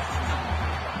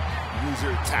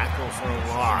 User tackle for a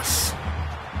loss.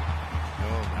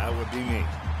 No, that would be me.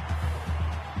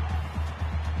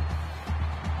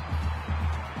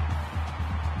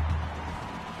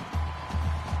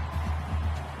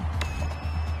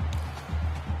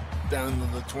 Down to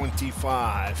the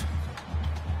 25.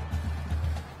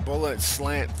 Bullet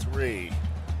slant 3,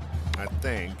 I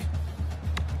think.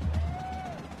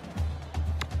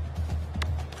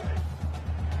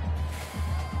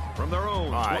 From their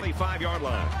own 25-yard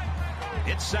line.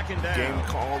 It's second down. Game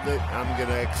called it. I'm going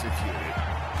to execute it.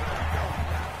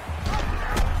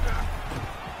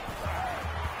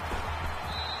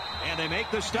 And they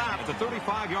make the stop at the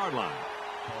 35-yard line.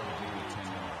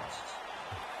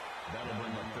 That'll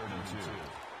bring up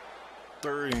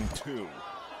 3rd and 2.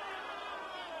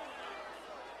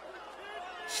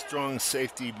 Strong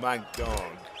safety by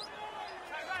dog.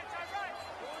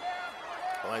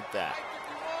 I like that.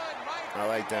 I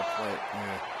like that play.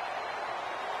 Yeah.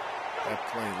 That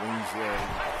play leaves there.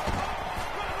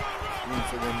 Room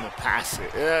for them to pass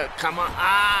it. Come on.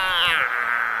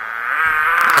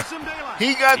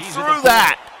 He got through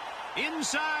that.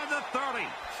 Inside the 30.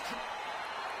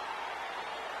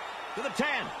 To the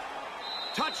 10.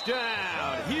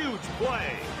 Touchdown. Huge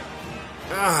play.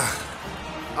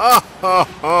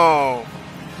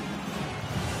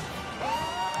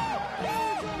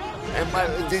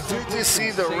 And did you just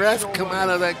see the ref come out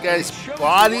of that guy's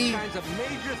body? All kinds of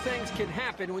major things can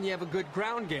happen when you have a good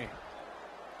ground game.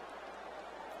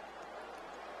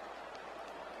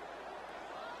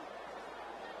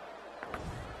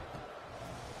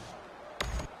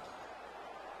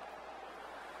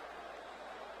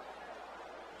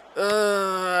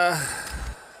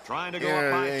 Trying to go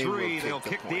up by 3. They'll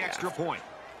kick the extra point.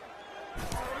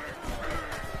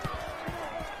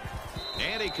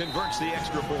 And he converts the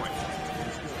extra point.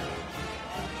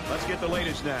 Let's get the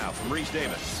latest now from Reese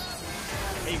Davis.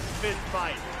 A fist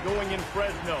fight going in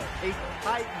Fresno. A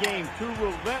tight game. 2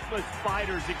 relentless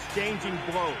fighters exchanging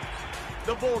blows.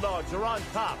 The Bulldogs are on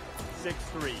top,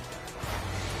 6-3.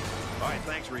 All right,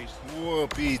 thanks, Reese.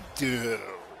 Whoopie-doo.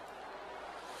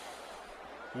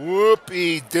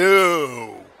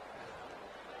 Whoopie-doo.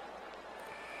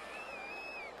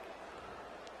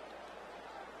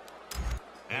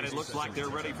 And it looks like they're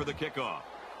ready for the kickoff.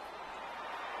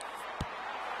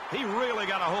 He really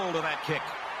got a hold of that kick.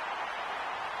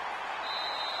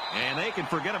 And they can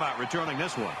forget about returning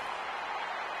this one.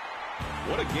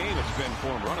 What a game it's been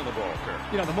for him running the ball, Kirk.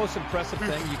 You know, the most impressive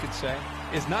thing you could say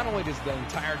is not only does the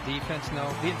entire defense know,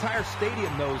 the entire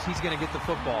stadium knows he's going to get the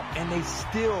football, and they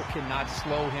still cannot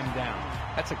slow him down.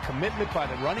 That's a commitment by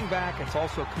the running back. It's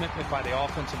also a commitment by the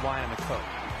offensive line and the coach.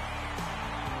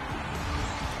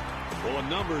 Well, the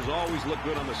numbers always look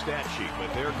good on the stat sheet,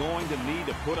 but they're going to need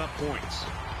to put up points.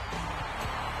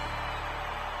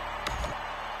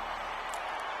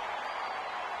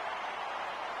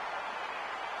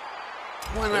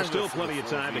 There's still plenty of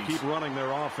time to keep running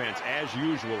their offense as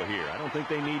usual here. I don't think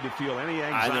they need to feel any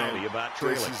anxiety about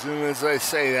trailing. As soon as I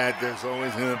say that, there's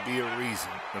always going to be a reason.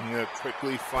 I'm going to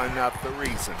quickly find out the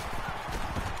reason.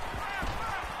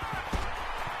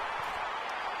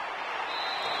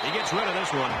 He gets rid of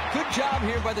this one. Good job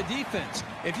here by the defense.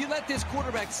 If you let this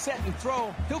quarterback set and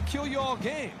throw, he'll kill you all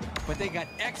game. But they got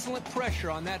excellent pressure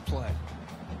on that play.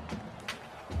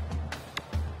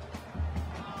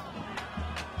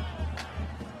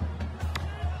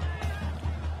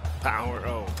 Power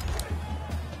O.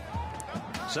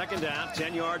 Second down,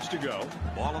 10 yards to go.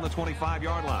 Ball on the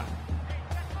 25-yard line.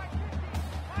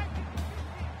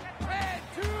 Red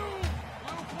 2,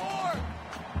 blue 4,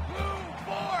 blue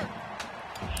 4.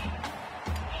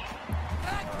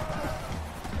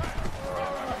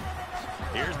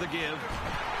 give.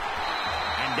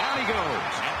 And down he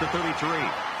goes at the 33.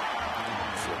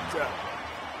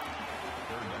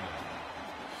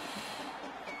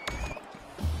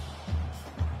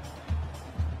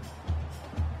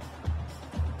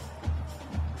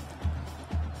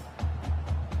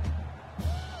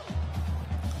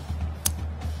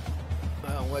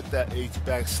 Let that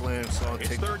H-back slam song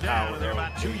take the power. They're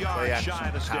about 2 yards shy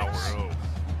of the sticks.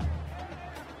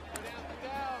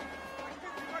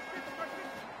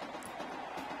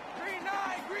 Green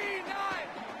 9, green 9,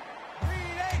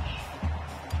 green 8.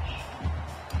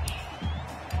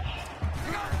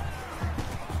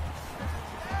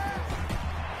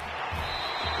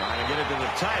 Trying to get it to the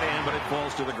tight end, but it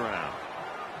falls to the ground.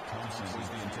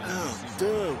 Oh,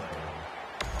 dude.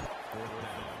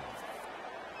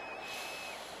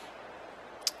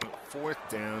 Fourth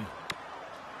down.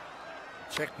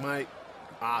 Check my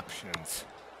options.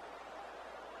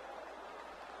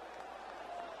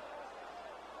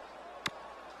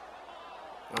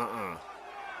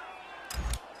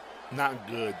 Not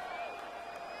good.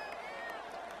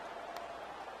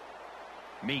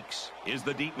 Meeks is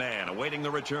the deep man awaiting the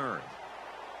return.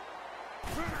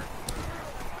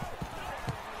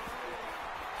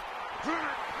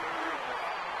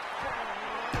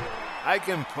 I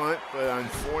can punt, but on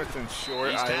 4th and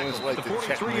short, I always like to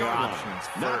check my options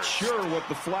first. Not sure what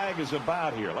the flag is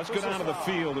about here. Let's go down to the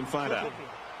field and find out.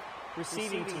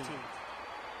 Receiving team.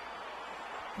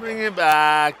 Bring it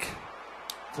back.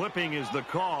 Flipping is the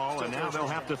call, and now they'll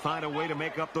have to find a way to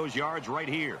make up those yards right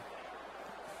here.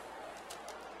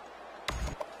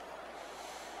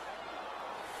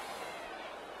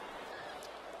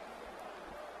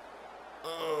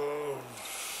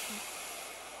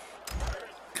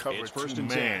 It's first and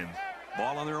 10.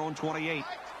 Ball on their own 28.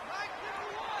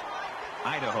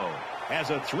 Idaho has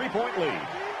a 3-point lead.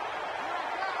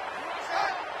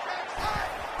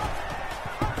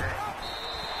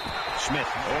 Smith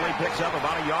only picks up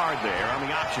about a yard there on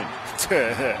the option.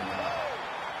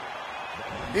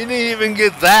 He didn't even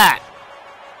get that.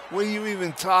 What are you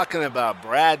even talking about,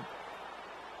 Brad?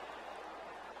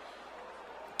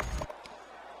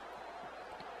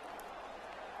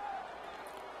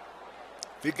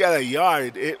 If he got a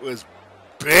yard, it was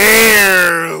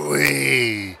barely.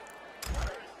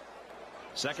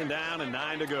 Second down and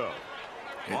 9 to go.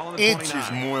 An inch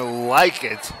is more like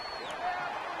it.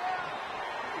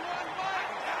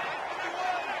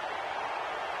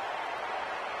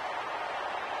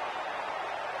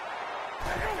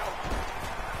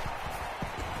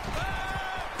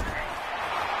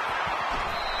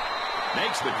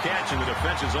 Makes the catch, and the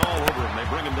defense is all over him. They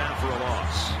bring him down for a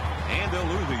loss. And they'll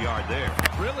lose a yard there.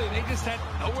 Really, they just had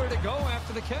nowhere to go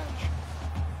after the catch.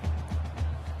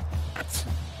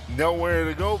 Nowhere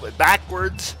to go but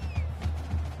backwards.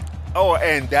 Oh,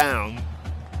 and down.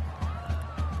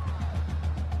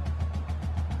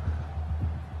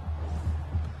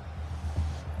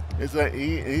 It's like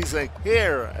he's like,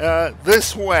 here,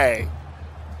 this way.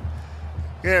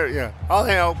 Here, yeah, I'll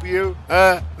help you.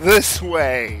 This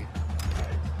way.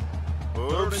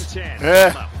 Oops. 3rd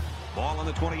and 10. Ball on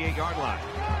the 28-yard line.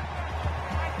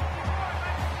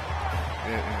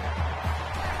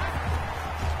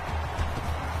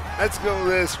 Let's go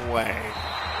this way.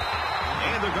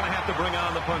 And they're going to have to bring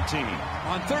on the punt team.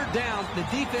 On 3rd down, the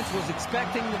defense was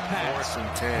expecting the pass. 4th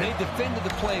and 10. They defended the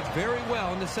play very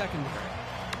well in the secondary.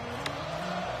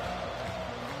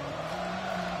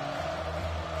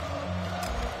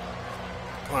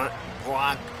 Punt,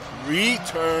 block,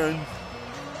 return.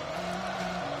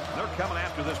 They're coming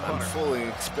after this punter. I'm fully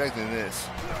expecting this.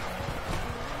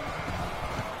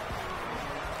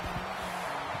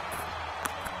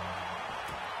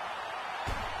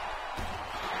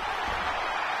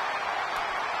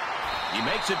 He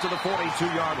makes it to the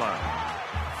 42-yard line.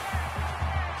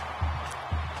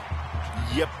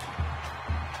 Yep.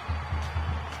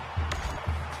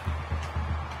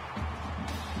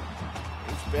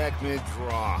 It's back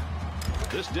mid-draw.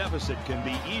 This deficit can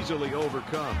be easily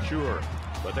overcome, sure.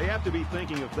 But they have to be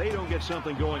thinking if they don't get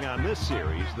something going on this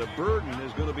series, the burden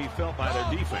is going to be felt by their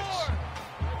defense.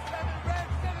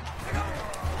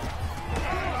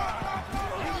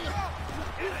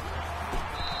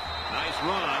 Nice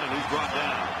run, and he's brought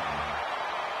down.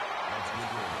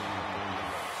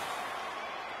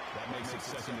 That makes it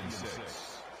 2nd and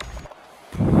 6.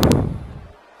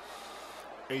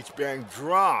 H-back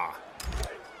draw.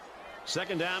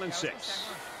 2nd down and 6.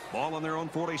 Ball on their own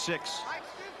 46. Mike's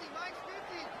 50, Mike's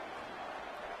 50.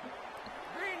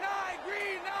 Green 9,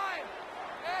 green 9.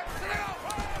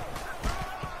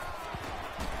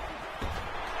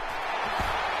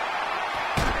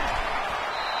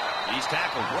 He's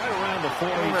tackled right around the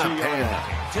 42-yard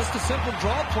line. Just a simple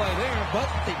draw play there, but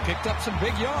they picked up some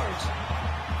big yards.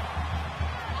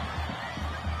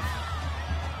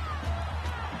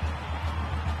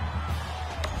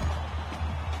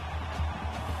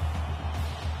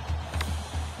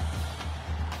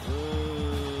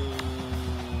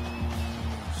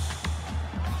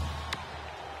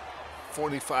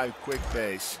 .45 quick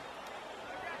base.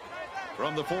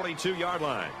 From the 42-yard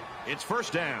line, it's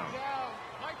first down.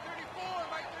 Mike 34,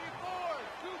 Mike 34.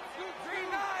 Scoop, green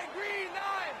 9.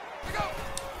 Go.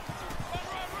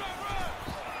 Run.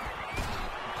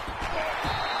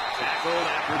 Tackled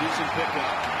after decent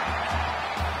pickup.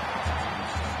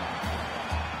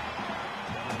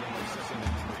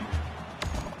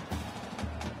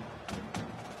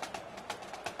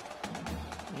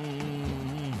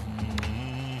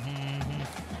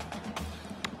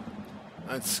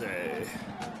 Let's say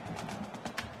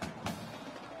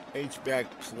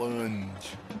H-back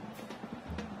plunge.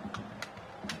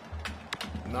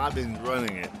 Not been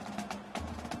running it.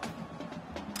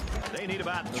 They need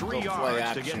about 3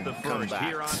 yards to get the first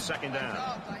here on second down.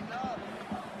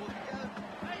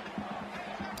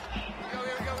 Here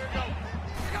we go.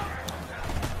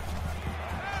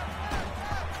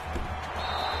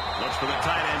 Looks for the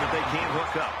tight end, but they can't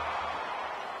hook up.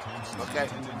 Okay.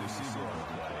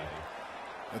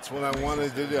 That's what I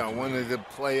wanted to do. I wanted to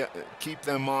play, keep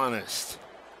them honest.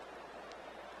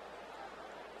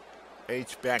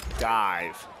 H-back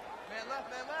dive. Man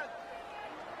left. 3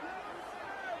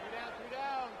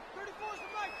 down. 34's the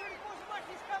Mike.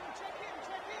 He's coming. Check in.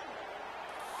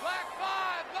 Black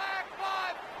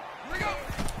 5. Here we go.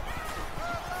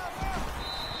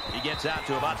 He gets out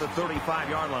to about the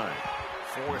 35-yard line.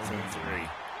 4th and 3.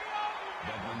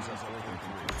 That brings us 4th and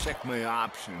 3. Check my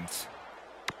options.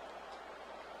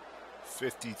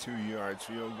 52 yards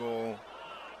field goal.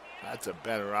 That's a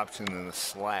better option than a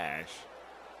slash.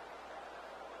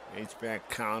 H-back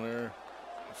counter.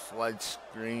 Flood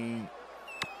screen.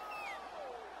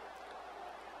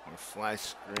 Or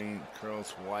flash screen.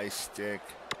 Curls Y stick.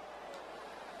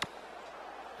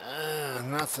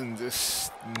 Nothing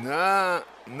just none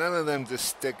of them just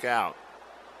stick out.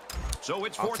 So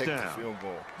it's I'll 4th take down. The field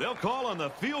goal. They'll call on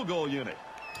the field goal unit.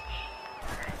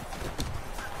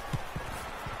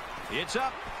 It's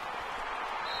up.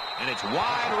 And it's wide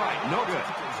right. No good.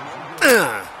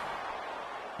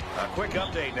 A quick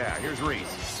update now. Here's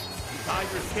Reese.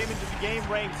 Tigers came into the game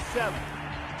ranked 7th.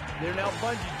 They're now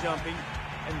bungee jumping,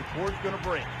 and the cord's going to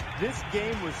break. This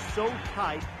game was so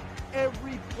tight,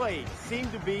 every play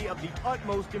seemed to be of the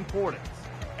utmost importance.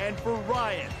 And for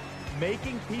Ryan,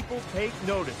 making people take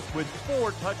notice with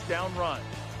 4 touchdown runs.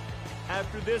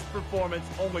 After this performance,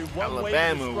 only one way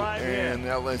to describe and him.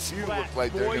 LSU look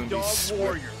like they're going to be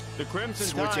Warriors. The Crimson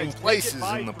switching Tides places take it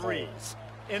by in the 3. polls.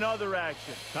 In other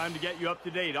action, time to get you up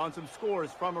to date on some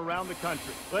scores from around the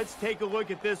country. Let's take a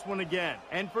look at this one again.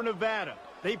 And for Nevada,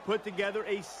 they put together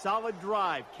a solid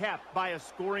drive capped by a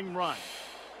scoring run.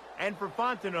 And for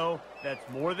Fontenot, that's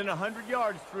more than 100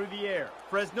 yards through the air.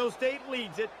 Fresno State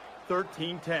leads it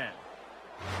 13-10.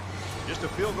 Just a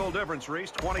field goal difference,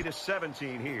 Reese.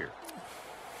 20-17 here.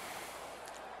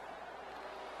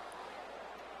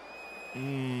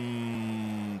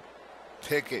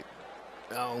 Pickett.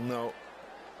 Oh, no.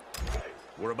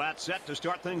 We're about set to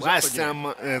start things Last up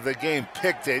again. time the game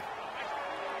picked it,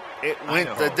 it went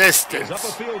Idaho the distance. is up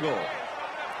a field goal.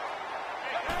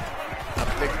 A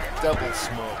big double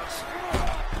smokes.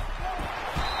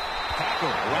 Tackle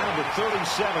around the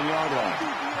 37-yard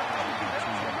line.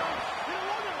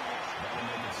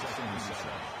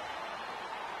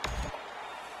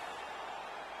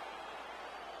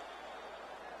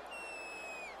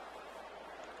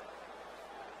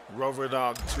 Rover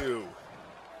Dog 2.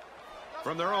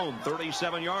 From their own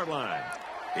 37-yard line.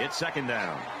 It's second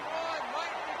down.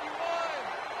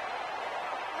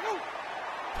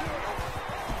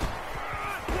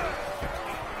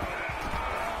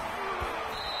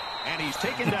 And he's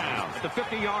taken down at the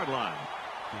 50-yard line.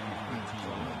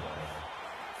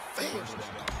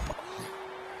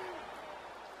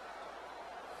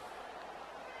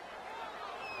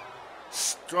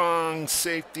 Strong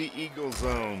safety eagle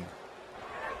zone.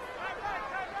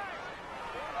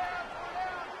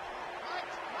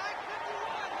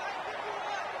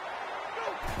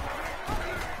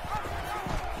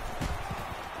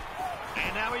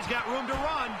 He's got room to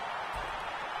run.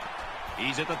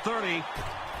 He's at the 30.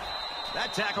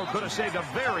 That tackle could have saved a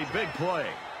very big play.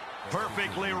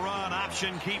 Perfectly run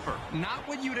option keeper. Not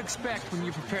what you'd expect when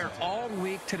you prepare all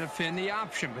week to defend the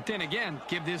option. But then again,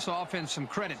 give this offense some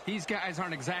credit. These guys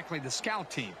aren't exactly the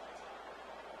scout team.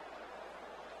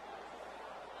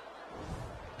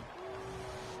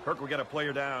 Kirk, we got a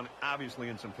player down, obviously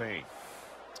in some pain.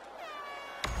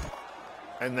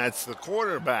 And that's the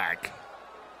quarterback.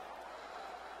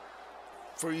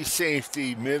 Free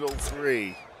safety, middle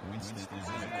 3.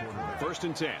 First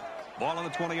and 10. Ball on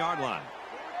the 20-yard line.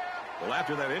 Well,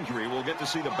 after that injury, we'll get to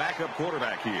see the backup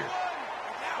quarterback here.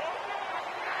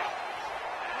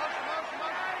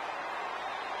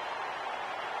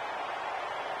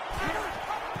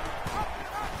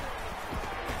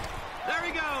 There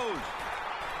he goes.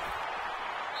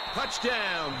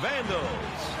 Touchdown, Vandals.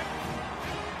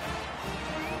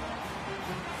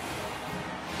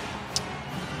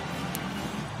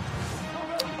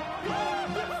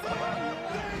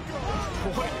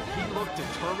 Boy, he looked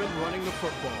determined running the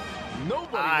football.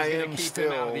 Nobody was going to keep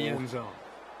him out of the end zone.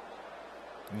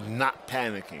 Not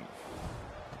panicking.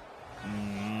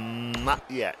 Not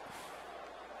yet.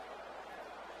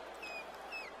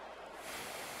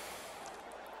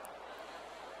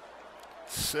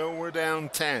 So we're down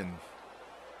 10.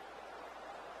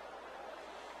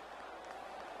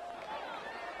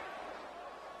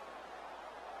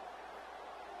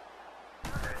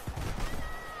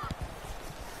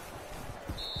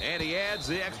 And he adds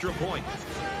the extra point.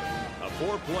 A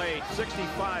 4-play,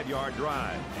 65-yard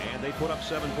drive, and they put up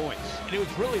 7 points. And it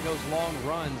was really those long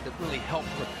runs that really helped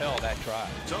propel that drive.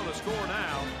 So the score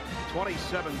now,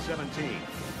 27-17.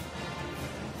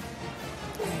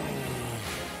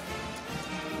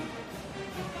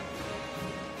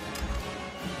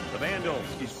 The Vandals,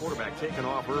 his quarterback taken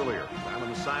off earlier, down on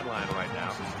the sideline right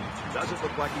now. Doesn't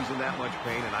look like he's in that much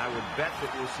pain, and I would bet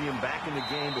that we'll see him back in the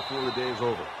game before the day is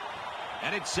over.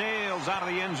 And it sails out of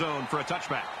the end zone for a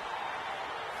touchback.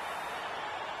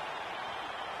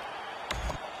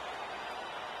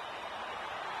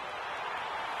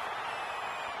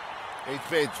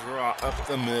 They draw up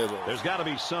the middle. There's got to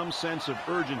be some sense of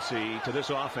urgency to this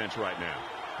offense right now.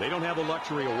 They don't have the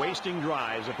luxury of wasting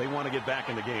drives if they want to get back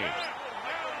in the game.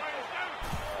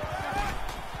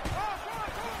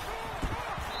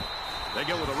 They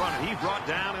go with a run, and he's brought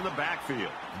down in the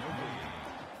backfield.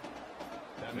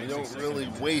 They don't really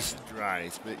waste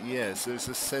drives, but yes, there's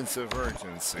a sense of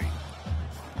urgency.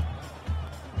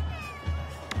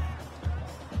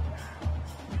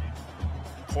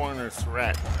 Corner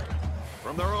threat.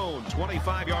 From their own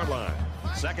 25-yard line.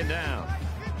 Second down.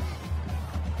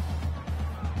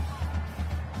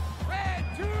 Red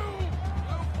 2, blue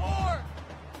 4,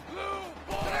 blue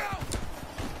 4 out.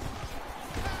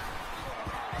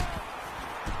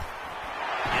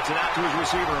 Gets it out to his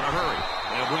receiver in a hurry.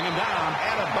 They'll bring him down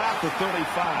at about the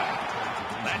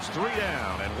 35. That's 3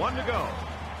 down and 1 to go.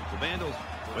 The Vandals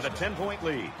with a 10-point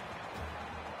lead.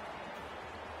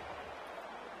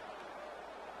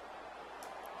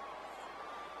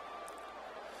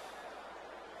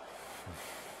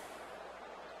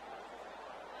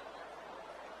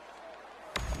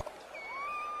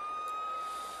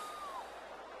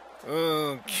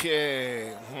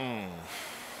 Okay.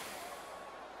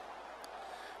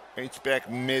 H-back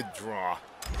mid-draw.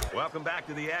 Welcome back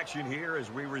to the action here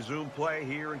as we resume play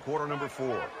here in quarter number 4.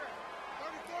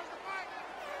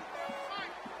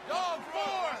 Dog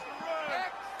 4,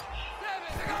 X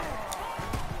 7.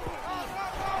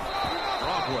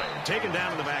 Brockway taken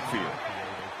down in the backfield.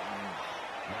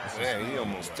 Yeah, he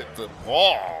almost tipped the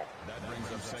ball. That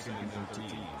brings up second and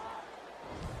 13.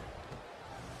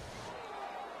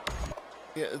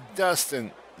 Yeah,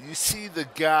 Dustin, you see the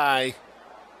guy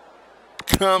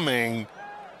coming.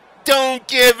 Don't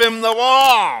give him the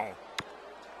ball.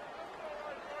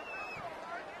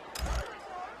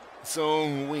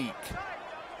 Zone weak.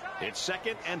 It's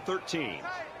second and 13.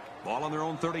 Ball on their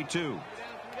own 32. Dog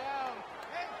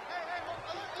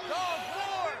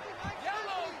 4,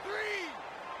 yellow 3.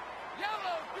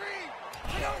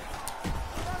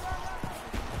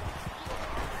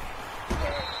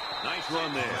 Nice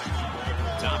run there.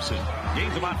 Thompson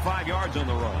gains about 5 yards on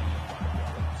the run.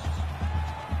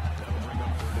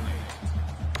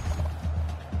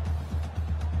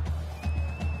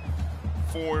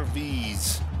 Four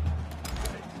V's.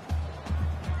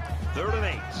 3rd and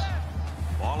 8.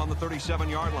 Ball on the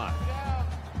 37-yard line.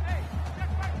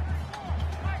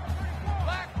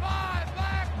 Black 5,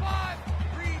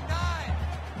 3 9,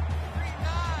 3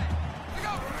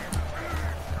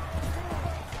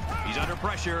 9. He's under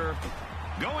pressure.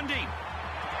 Going deep.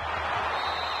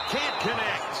 Can't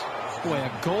connect. Boy,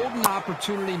 a golden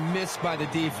opportunity missed by the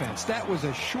defense. That was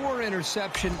a sure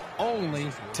interception,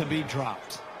 only to be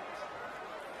dropped.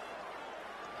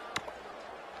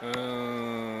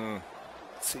 Let's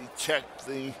see, check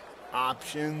the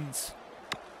options.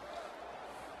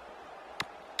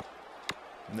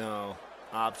 No,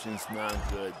 options not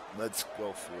good. Let's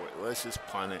go for it. Let's just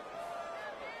punt it.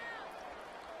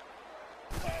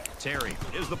 Terry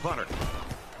is the punter.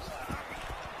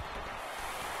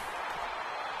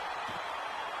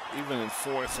 Even in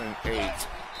 4th and 8.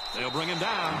 They'll bring him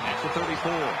down at the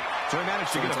 34. So he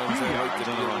managed to get a few yards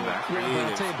on the run back. Yeah,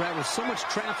 but I'll tell you, Brad, with so much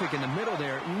traffic in the middle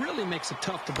there, it really makes it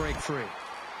tough to break free.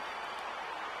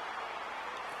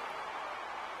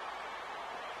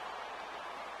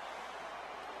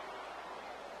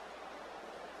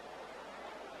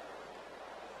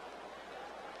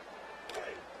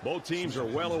 Both teams are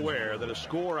well aware that a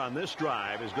score on this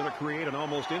drive is going to create an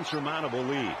almost insurmountable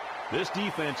lead. This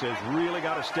defense has really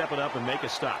got to step it up and make a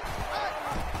stop.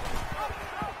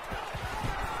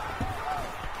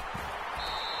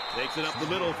 Takes it up the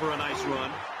middle for a nice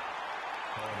run.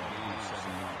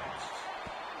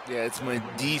 Yeah, it's my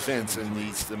defense that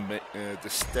needs to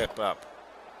step up.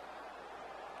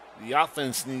 The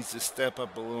offense needs to step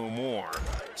up a little more.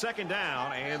 Second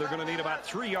down, and they're going to need about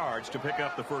 3 yards to pick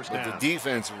up the first down. But the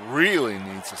defense really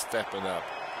needs to step it up.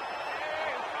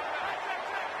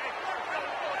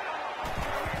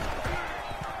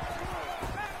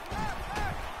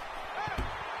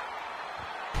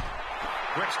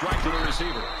 Quick strike to the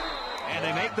receiver. And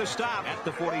they make the stop at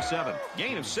the 47.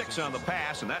 Gain of 6 on the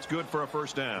pass, and that's good for a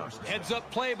first down.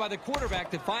 Heads-up play by the quarterback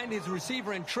to find his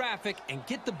receiver in traffic and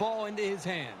get the ball into his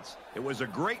hands. It was a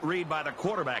great read by the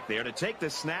quarterback there to take the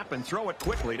snap and throw it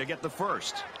quickly to get the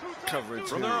first. Coverage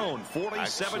from their own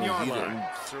 47-yard line.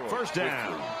 First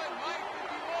down.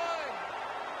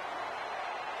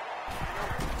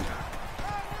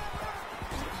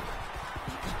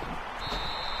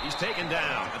 He's taken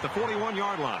down at the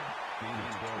 41-yard line.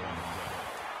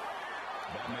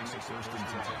 That makes it first and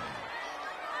 10.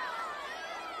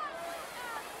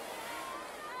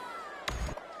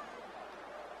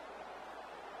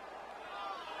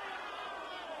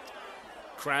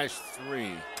 Crash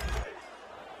 3.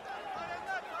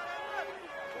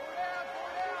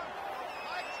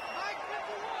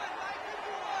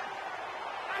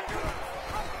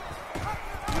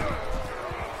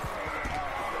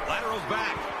 Lateral's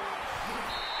back.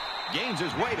 Gains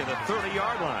his way to the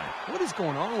 30-yard line. What is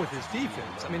going on with this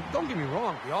defense? I mean, don't get me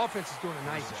wrong. The offense is doing a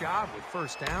nice job with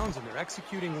first downs, and they're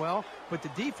executing well. But the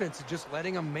defense is just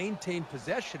letting them maintain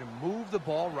possession and move the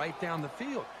ball right down the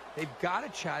field. They've got to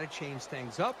try to change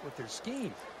things up with their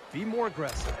scheme. Be more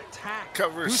aggressive. Attack.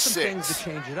 Cover do some 6. things to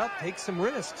change it up. Take some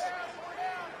risks.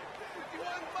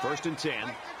 First and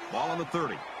 10. Ball on the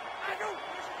 30.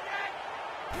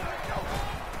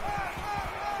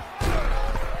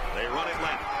 They run it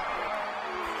left.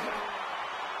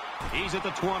 He's at the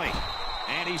 20.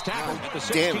 And he's tackled at the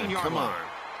 16-yard line.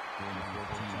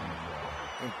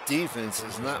 The defense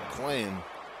is not playing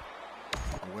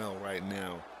well right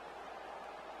now.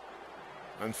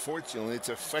 Unfortunately, it's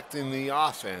affecting the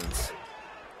offense.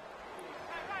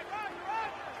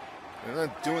 They're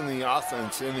not doing the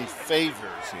offense any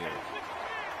favors here.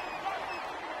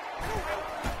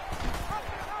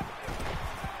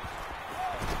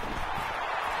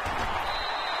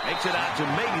 Makes it out to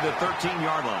maybe the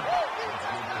 13-yard line.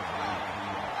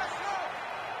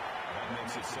 That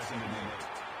makes it second and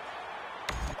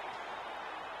 8.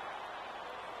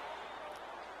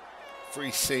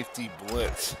 Free safety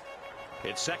blitz.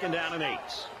 It's second down and 8.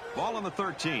 Ball on the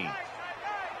 13.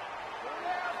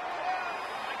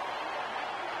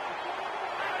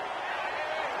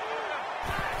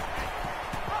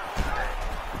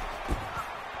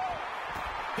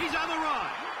 He's on the run.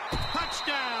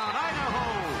 Touchdown, Idaho.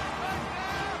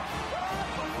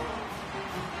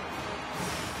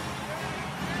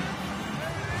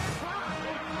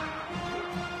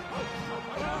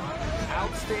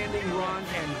 Outstanding run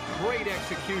and great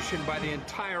execution by the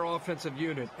entire offensive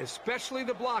unit, especially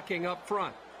the blocking up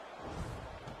front.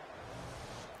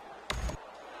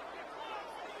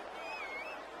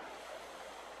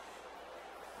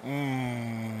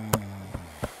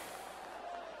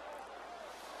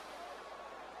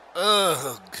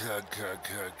 Oh, God.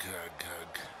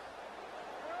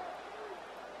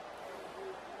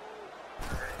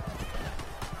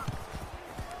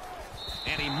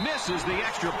 And he misses the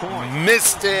extra point.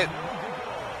 Missed it.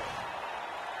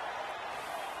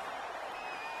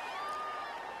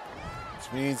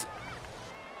 Which means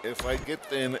if I get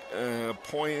the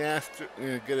point after,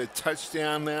 get a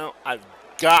touchdown now, I've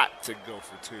got to go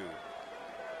for 2.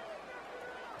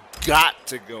 Got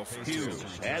to go for 2.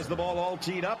 Has the ball all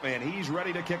teed up, and he's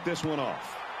ready to kick this one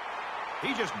off.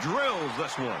 He just drills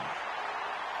this one.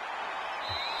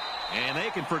 And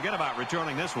they can forget about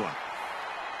returning this one.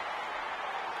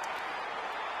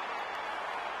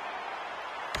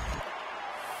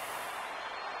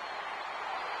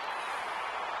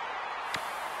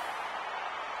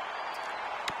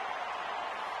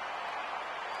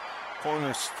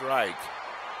 Corner strike.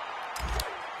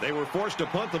 They were forced to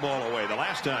punt the ball away the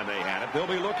last time they had it. They'll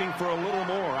be looking for a little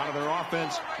more out of their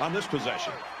offense on this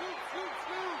possession.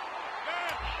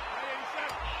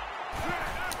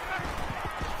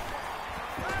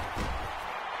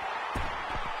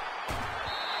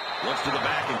 Looks to the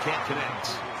back and can't connect.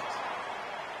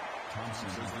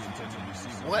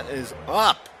 What is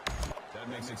up? That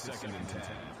makes it 2nd and 10.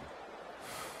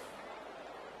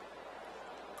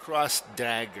 Cross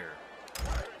dagger.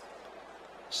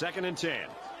 2nd and 10.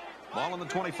 Ball on the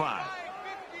 25.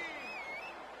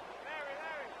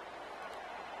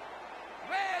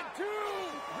 Red 2,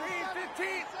 green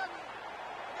 15.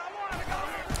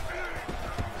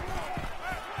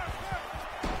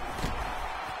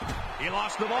 He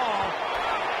lost the ball.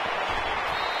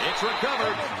 It's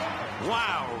recovered.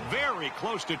 Wow, very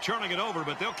close to turning it over,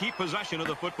 but they'll keep possession of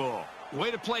the football.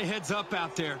 Way to play heads up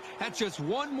out there. That's just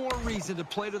one more reason to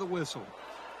play to the whistle.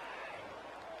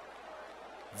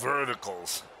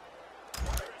 Verticals.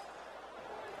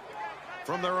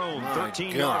 From their own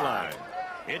 13-yard line.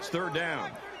 It's 3rd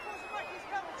down.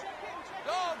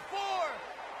 Dog 4,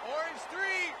 orange 3.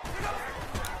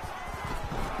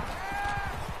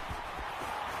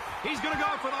 He's going to go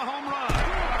for the home run.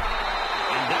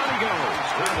 And down he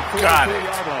goes. Got it.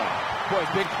 Boy,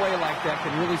 a big play like that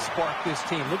can really spark this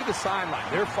team. Look at the sideline.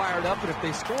 They're fired up, and if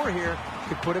they score here,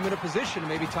 could put them in a position to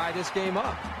maybe tie this game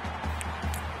up.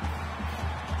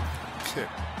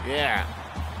 Yeah.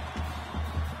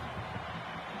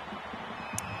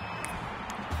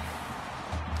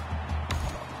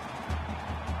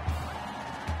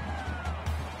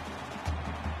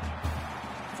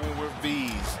 Forward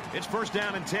V's. It's 1st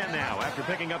down and 10 now after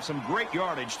picking up some great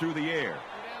yardage through the air.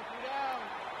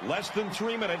 Less than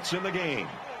 3 minutes in the game.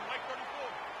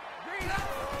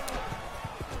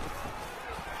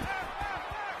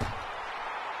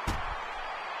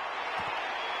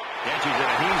 Catches it,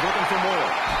 and he's looking for more.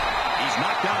 He's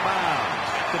knocked out of bounds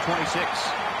at the 26.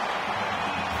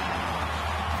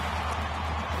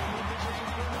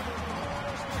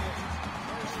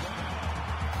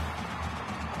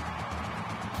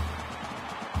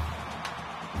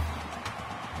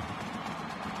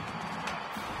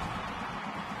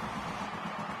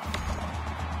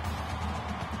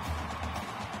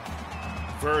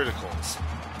 Verticals.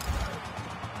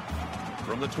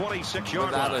 From the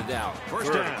 26-yard Without line. a doubt.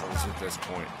 First Verticals down. at this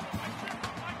point.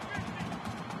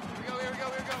 Here we go.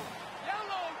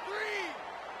 Yellow 3.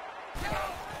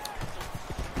 Yellow.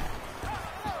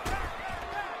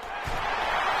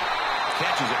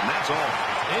 Catches it, and that's all.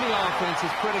 Any offense is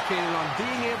predicated on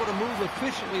being able to move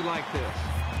efficiently like this.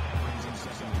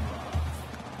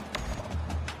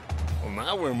 Well,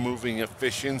 now we're moving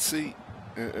efficiently.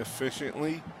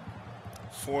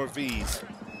 4 V's.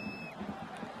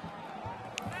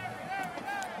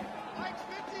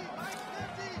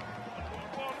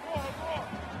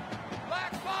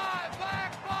 Black 5.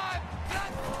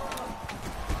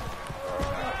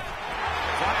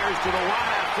 Fires to the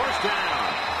wide. First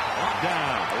down. Brought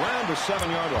down around the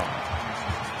 7-yard line.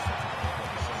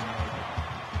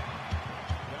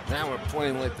 Now we're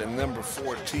playing like the number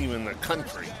 4 team in the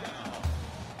country.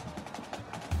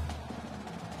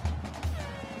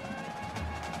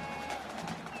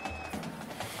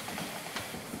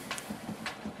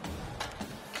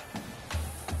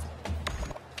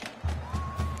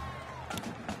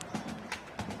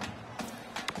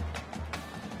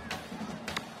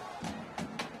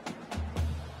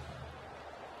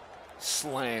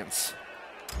 Slants.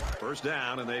 First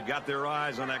down, and they've got their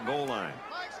eyes on that goal line.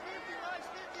 Lights 50.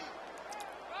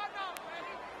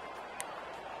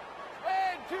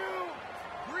 Red 2,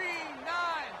 green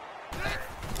 9.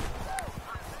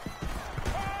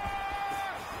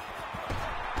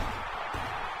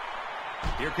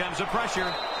 Here comes the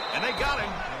pressure, and they got him.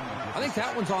 I think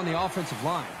that one's on the offensive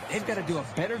line. They've got to do a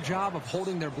better job of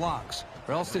holding their blocks,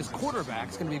 or else this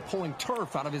quarterback's going to be pulling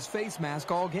turf out of his face mask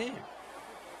all game.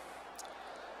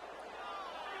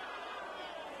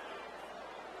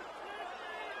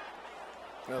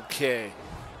 Okay.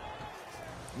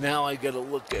 Now I got to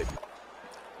look at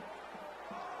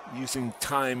using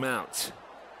timeouts.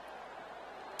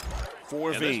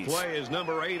 4 And V's. this play is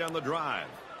number 8 on the drive.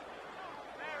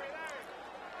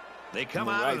 They come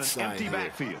On the out right in an side empty here.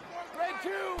 backfield. Red 2.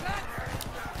 Going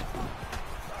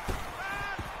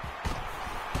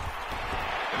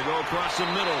to go across the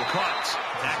middle. Caught.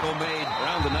 Tackle made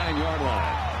around the 9-yard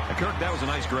line. Kirk, that was a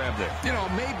nice grab there. You know,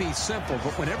 it may be simple,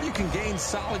 but whenever you can gain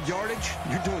solid yardage,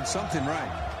 you're doing something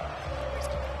right.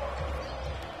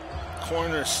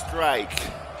 Corner strike.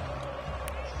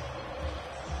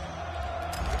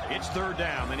 It's 3rd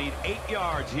down. They need 8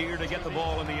 yards here to get the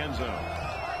ball in the end zone.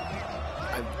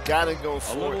 got to go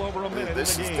for a little over a minute.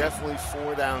 This in the is game. definitely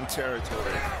 4-down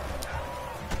territory.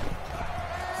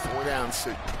 4-down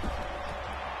sit.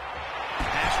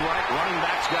 Pass right, running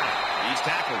back's got it. He's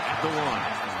tackled at the 1.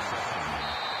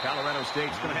 Colorado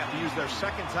State's going to have to use their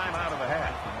second time out of the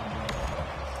half.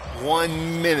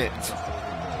 1 minute.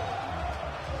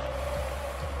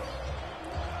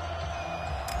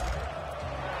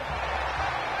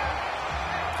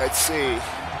 Let's see.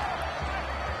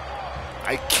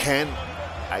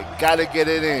 I gotta get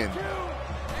it in.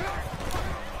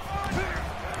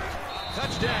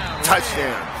 Touchdown.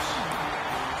 Touchdown.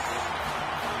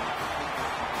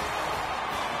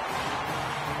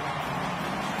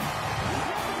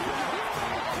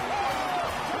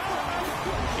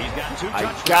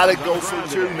 I gotta go for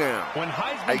 2 now. When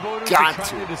Heisman I voters got are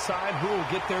trying to decide who will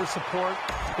get their support,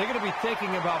 they're going to be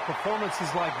thinking about performances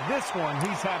like this one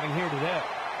he's having here today.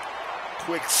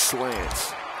 Quick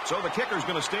slants. So the kicker's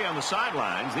going to stay on the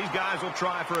sidelines. These guys will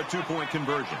try for a 2-point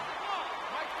conversion.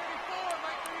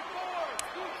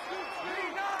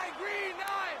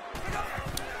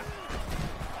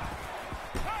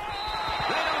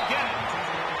 They don't get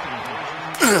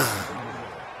it.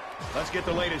 Let's get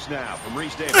the latest now from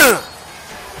Reese Davis.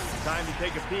 Time to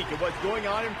take a peek at what's going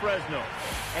on in Fresno.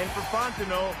 And for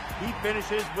Fontenot, he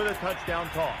finishes with a touchdown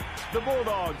toss. The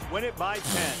Bulldogs win it by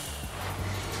 10.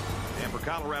 And for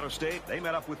Colorado State, they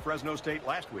met up with Fresno State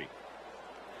last week.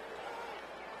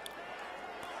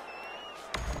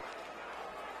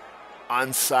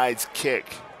 Onside's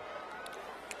kick.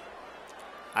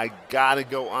 I gotta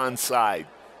go onside.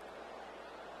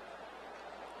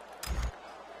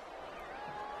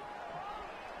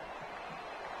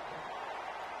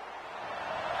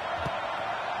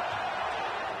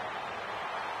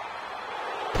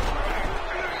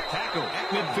 Tackle at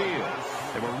midfield.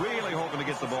 They were really hoping to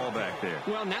get the ball back there.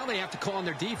 Well, now they have to call on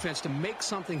their defense to make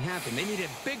something happen. They need a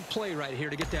big play right here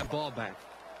to get that ball back.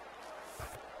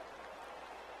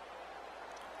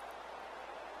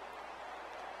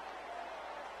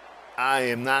 I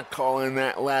am not calling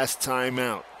that last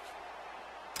timeout.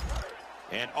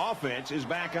 And offense is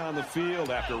back on the field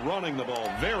after running the ball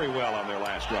very well on their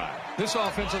last drive. This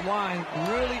offensive line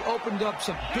really opened up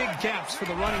some big gaps for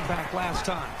the running back last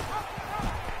time.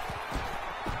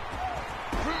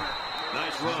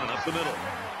 Nice run up the middle.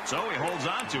 So he holds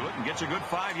on to it and gets a good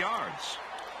 5 yards.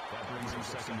 That brings him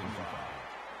 2nd and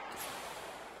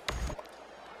 5.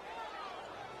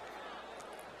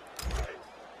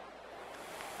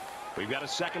 We've got a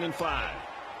 2nd and 5.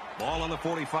 Ball on the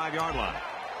 45-yard line.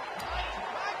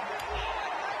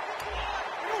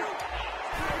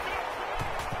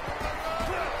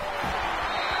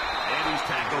 And he's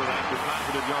tackled after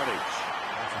positive yardage.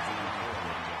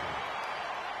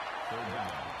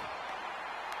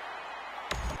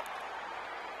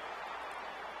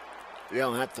 They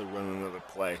don't have to run another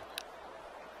play.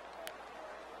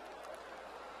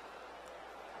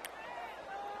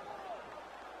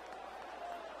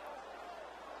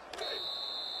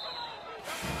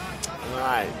 All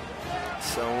right.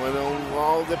 So it'll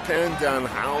all depend on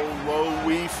how low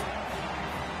we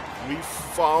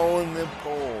fall in the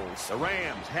polls. The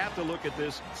Rams have to look at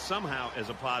this somehow as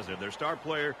a positive. Their star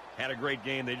player had a great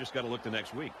game. They just got to look the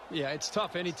next week. Yeah, it's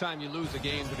tough anytime you lose a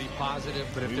game to be positive,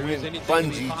 but if there We is went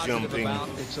anything to be bungee positive jumping. about,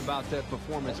 it's about that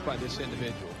performance by this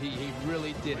individual. He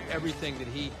really did everything that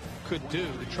he could do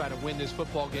to try to win this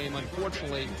football game.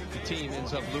 Unfortunately, the team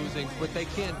ends up losing, but they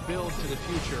can't build to the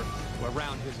future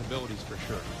around his abilities for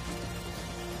sure.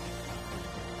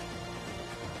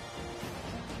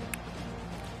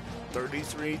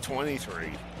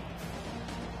 33-23.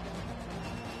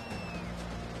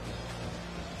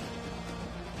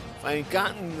 If I ain't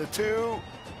gotten the 2.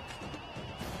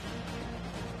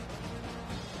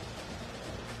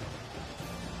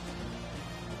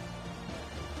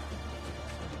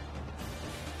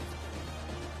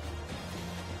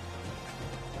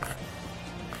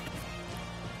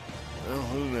 Well,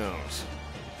 who knows?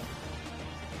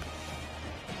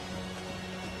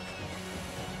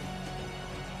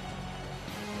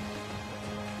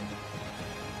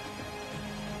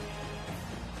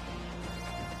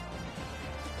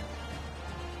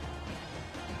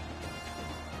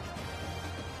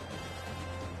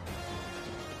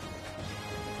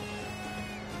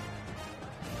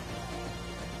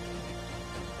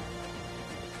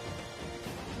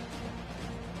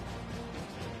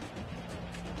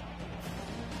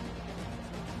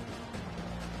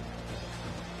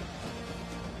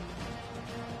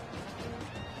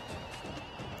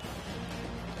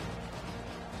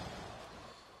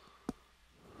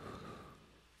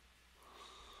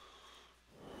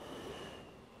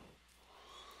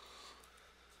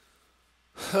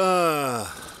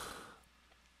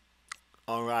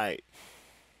 All right.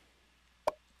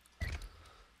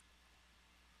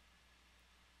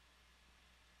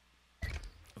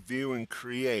 View and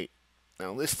create.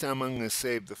 Now this time I'm going to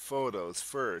save the photos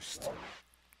first.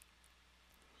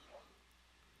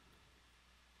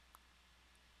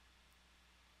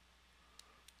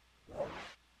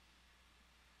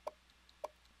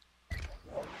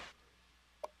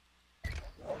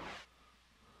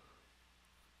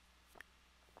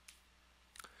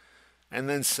 And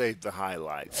then save the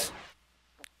highlights.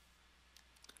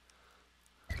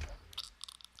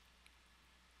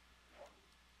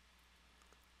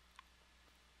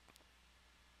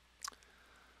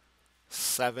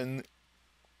 Seven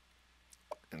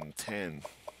and 10.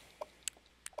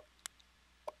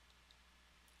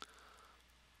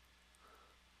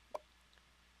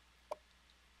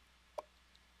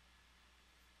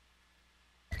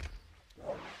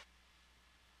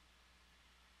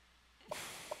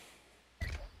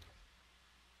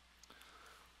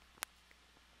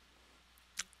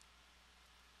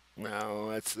 Now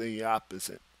that's the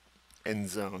opposite end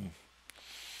zone.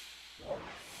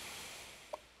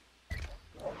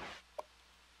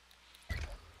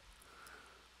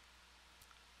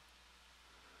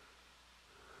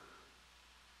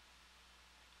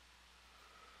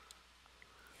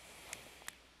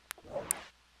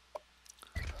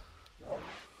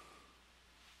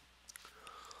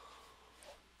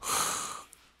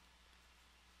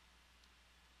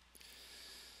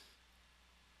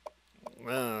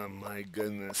 Oh my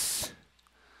goodness.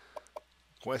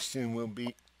 Question will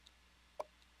be,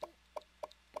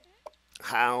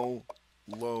 how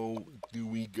low do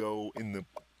we go in the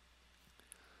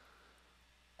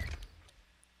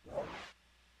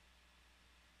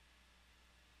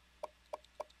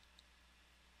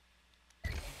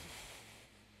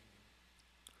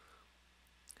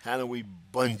how do we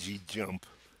bungee jump?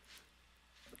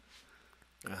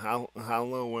 How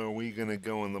low are we going to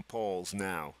go in the polls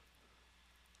now?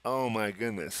 Oh my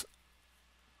goodness.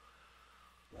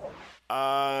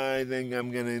 I think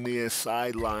I'm going to need a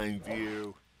sideline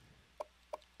view.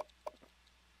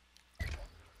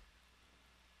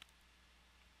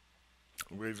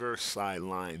 Reverse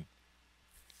sideline.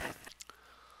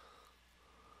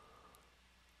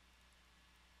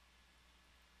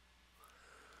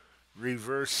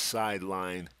 Reverse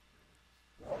sideline.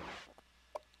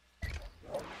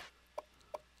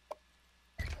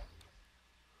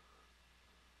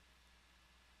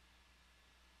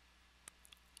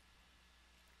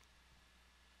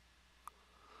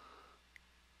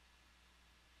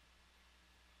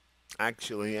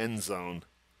 Actually, end zone.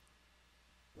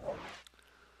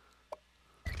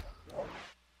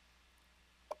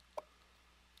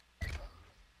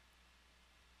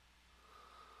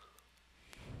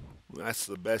 That's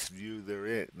the best view there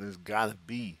is. There's got to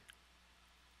be.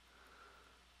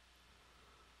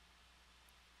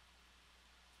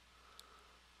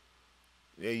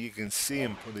 Yeah, you can see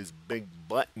him put his big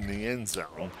butt in the end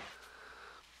zone.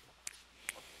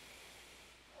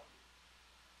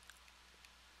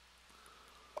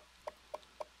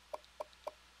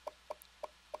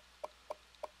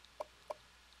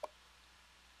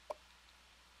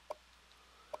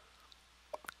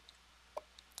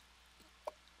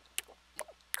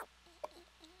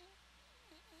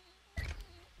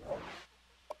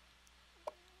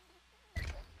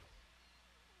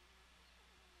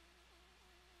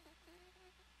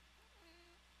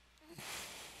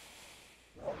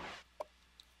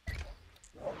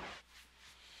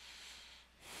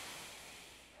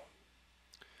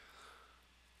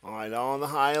 All right, all the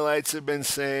highlights have been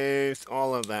saved.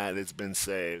 All of that has been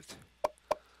saved.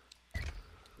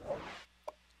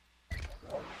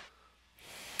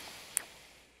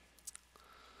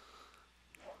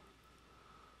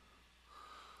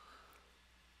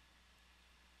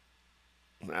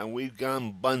 Now we've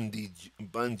gone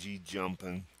bungee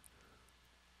jumping.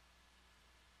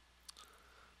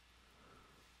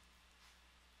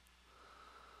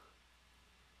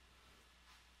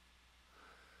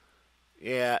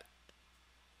 Yeah.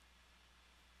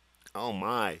 Oh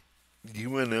my.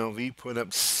 UNLV put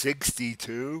up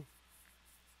 62.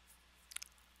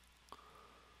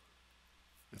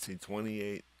 Let's see,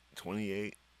 28,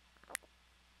 30,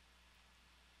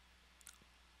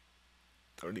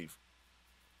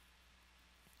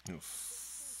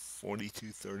 42,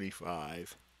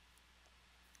 35.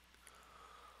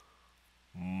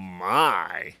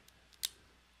 My.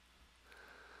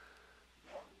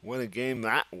 What a game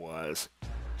that was.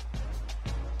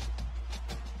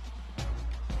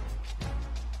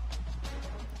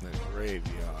 The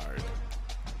graveyard.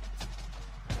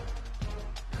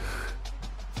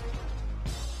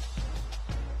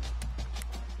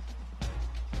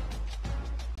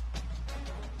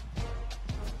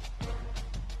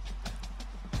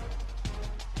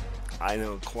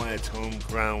 Idaho quiets home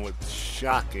ground with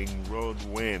shocking road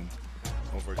win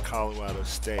over Colorado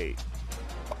State.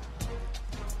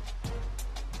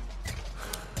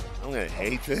 I'm going to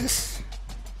hate this,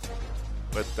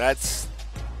 but that's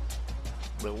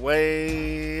the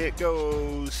way it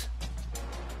goes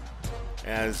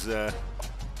as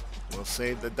we'll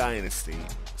save the dynasty.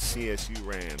 CSU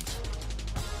Rams.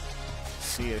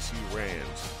 CSU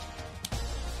Rams.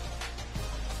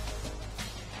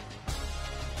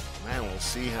 Man, we'll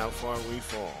see how far we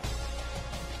fall.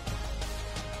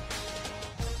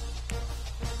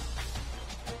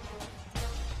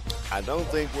 I don't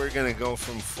think we're going to go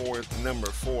from number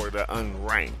 4 to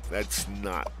unranked. That's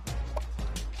not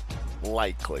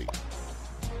likely.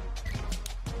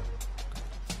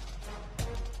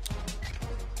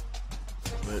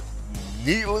 But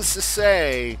needless to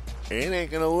say, it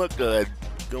ain't going to look good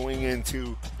going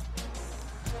into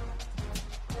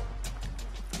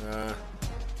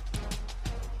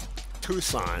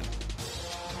Tucson.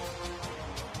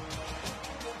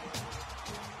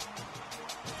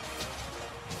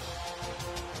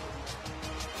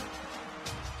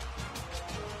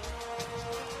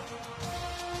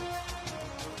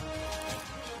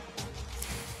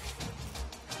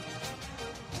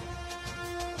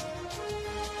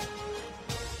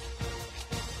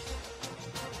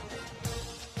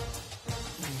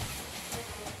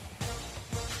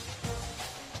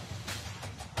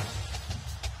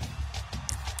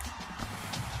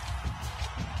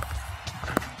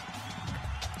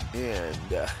 And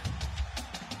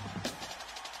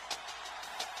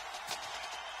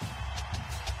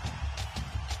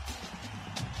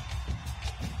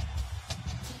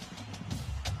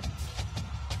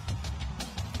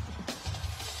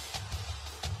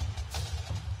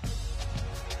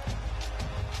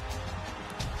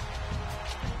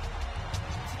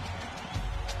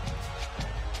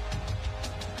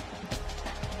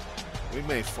we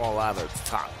may fall out of the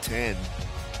top 10.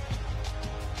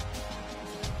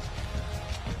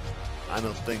 I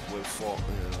don't think we'll fall,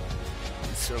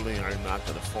 we certainly are not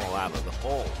going to fall out of the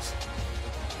polls.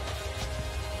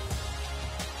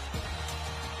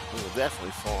 We'll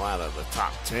definitely fall out of the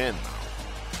top 10 now.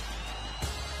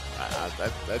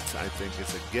 That's, I think,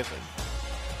 is a given.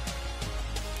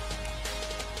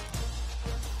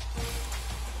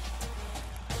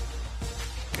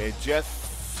 Okay, Jeff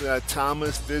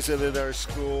Thomas visited our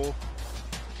school.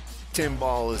 Tim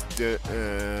Ball is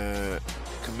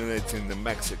committed to New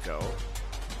Mexico.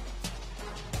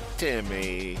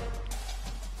 Timmy.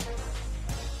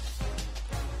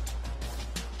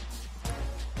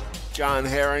 John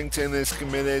Harrington is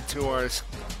committed to us.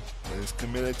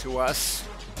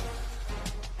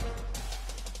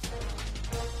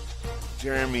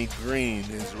 Jeremy Green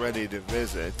is ready to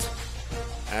visit,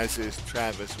 as is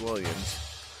Travis Williams.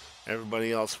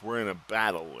 Everybody else we're in a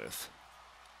battle with.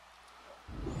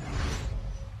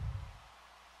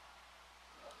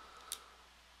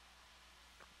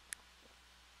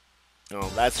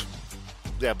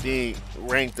 Being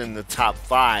ranked in the top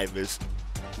 5 is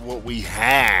what we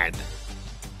had.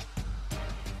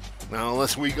 Now,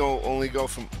 unless we only go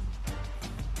from,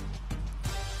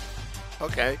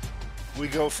 okay, we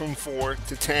go from 4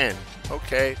 to 10.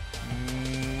 Okay,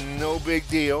 no big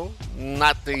deal.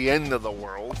 Not the end of the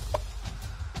world.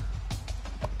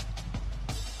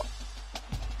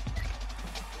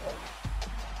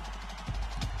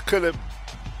 Could have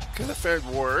fared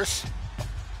worse.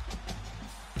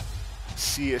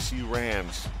 CSU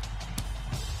Rams.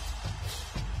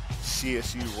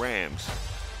 CSU Rams.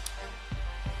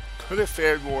 Could have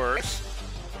fared worse.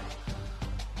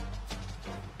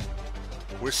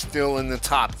 We're still in the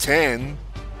top 10,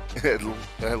 at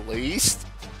least.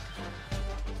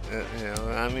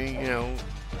 I mean,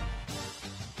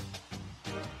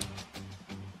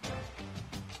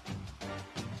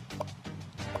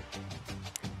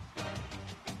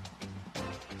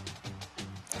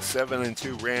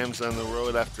 7-2 Rams on the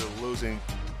road after losing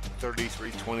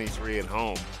 33-23 at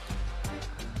home.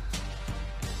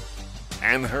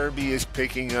 And Herbie is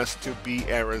picking us to beat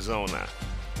Arizona.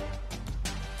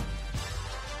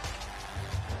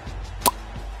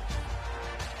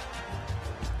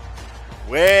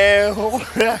 Well,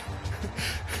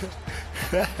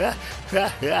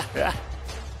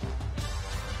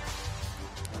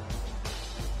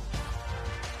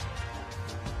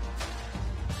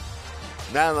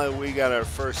 now that we got our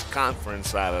first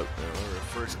conference loss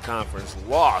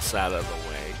out of the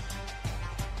way,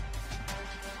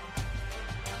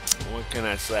 what can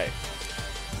I say?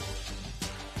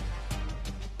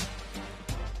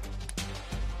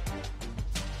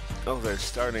 Oh, their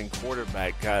starting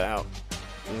quarterback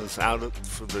was out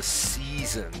for the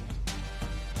season.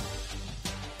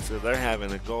 So they're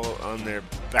having a go on their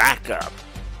backup.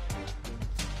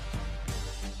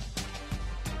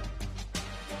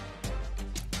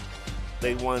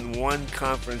 They won one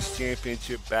conference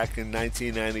championship back in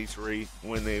 1993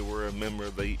 when they were a member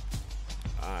of the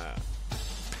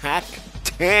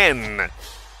Pac-10.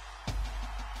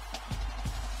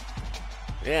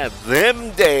 Yeah,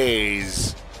 them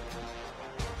days.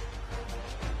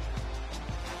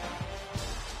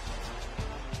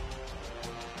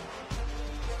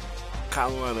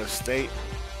 Colorado State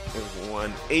has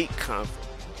won 8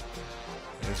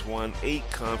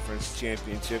 conference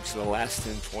championships, the last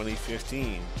in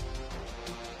 2015.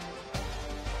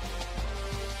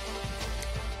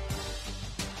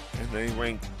 And they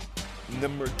ranked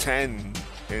number 10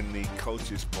 in the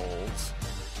coaches polls,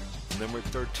 number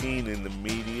 13 in the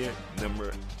media,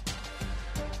 number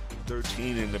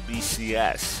 13 in the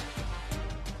BCS.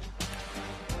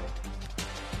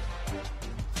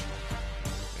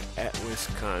 At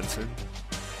Wisconsin.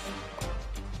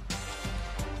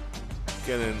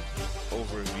 Get an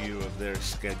overview of their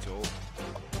schedule.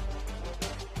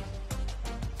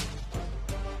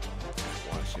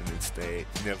 Washington State,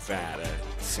 Nevada,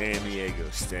 San Diego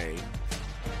State,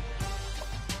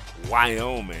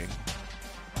 Wyoming.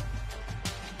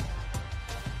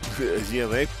 Yeah,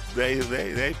 they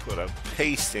put a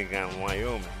pasting on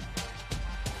Wyoming.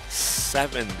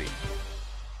 70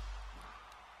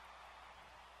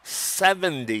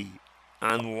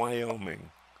 on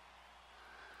Wyoming.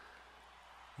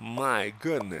 My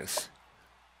goodness.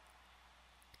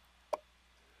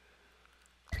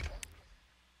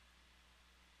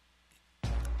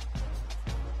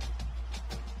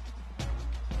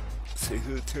 See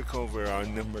who took over our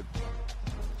number,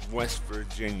 West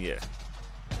Virginia.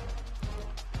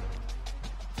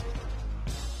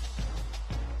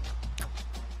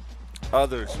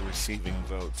 Others receiving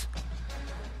votes: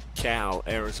 Cal,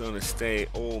 Arizona State,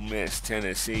 Ole Miss,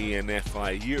 Tennessee, and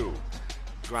FIU.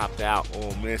 Dropped out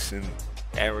Ole Miss and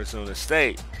Arizona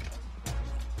State.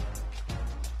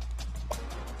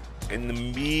 In the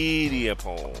media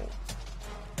poll,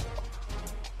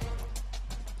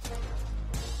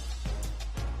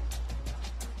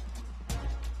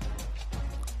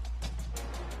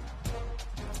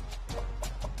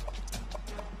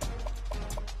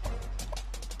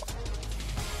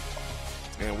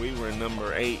 and we were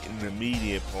number 8 in the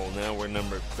media poll. Now we're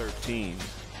number 13.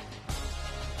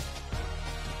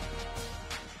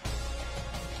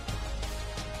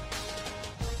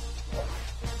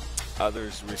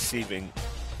 Others receiving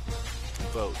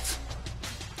votes: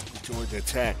 Georgia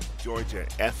Tech, Georgia,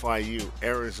 FIU,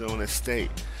 Arizona State,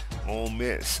 Ole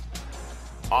Miss,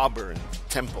 Auburn,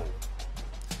 Temple.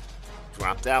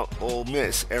 Dropped out Ole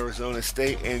Miss, Arizona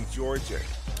State, and Georgia.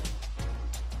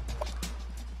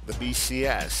 The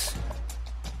BCS.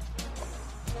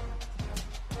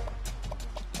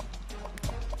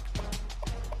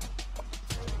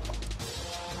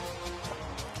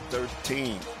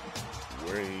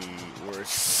 We're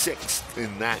 6th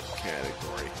in that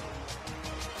category.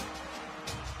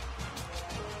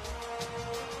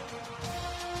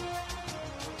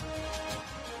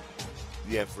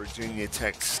 Yeah, Virginia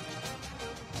Tech's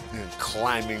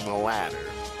climbing the ladder.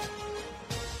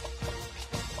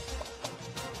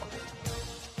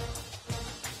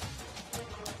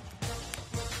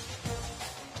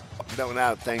 No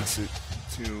doubt thanks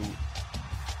to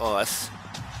us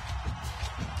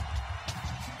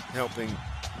helping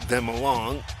them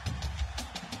along.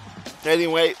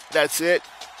 Anyway, that's it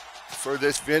for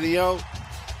this video.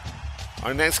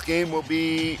 Our next game will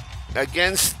be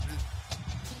against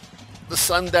the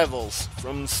Sun Devils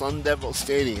from Sun Devil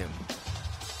Stadium.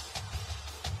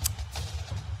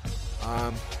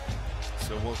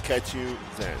 So we'll catch you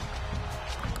then.